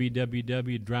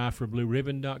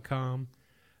 www.driveforblueribbon.com.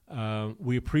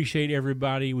 We appreciate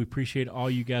everybody. We appreciate all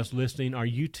you guys listening. Our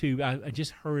YouTube, I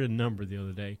just heard a number the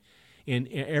other day. And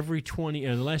in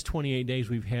the last 28 days,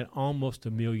 we've had almost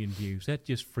 1 million views. That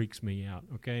just freaks me out,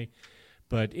 okay?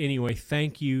 But anyway,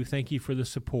 thank you. Thank you for the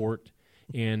support.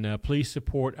 And please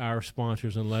support our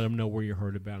sponsors and let them know where you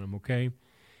heard about them, okay?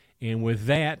 And with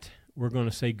that, we're going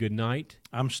to say good night.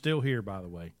 I'm still here, by the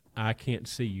way. I can't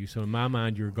see you, so in my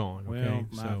mind, you're gone, okay?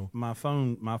 Well, my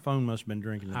phone must have been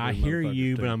drinking. I hear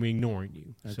you, but I'm ignoring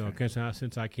you. Okay. So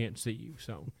since I can't see you,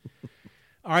 so...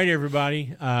 All right,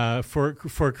 everybody.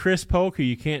 For Chris Polk, who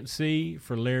you can't see,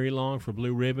 for Larry Long, for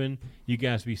Blue Ribbon, you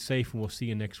guys be safe, and we'll see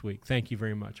you next week. Thank you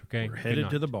very much, okay? We're headed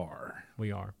to the bar.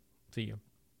 We are. See you.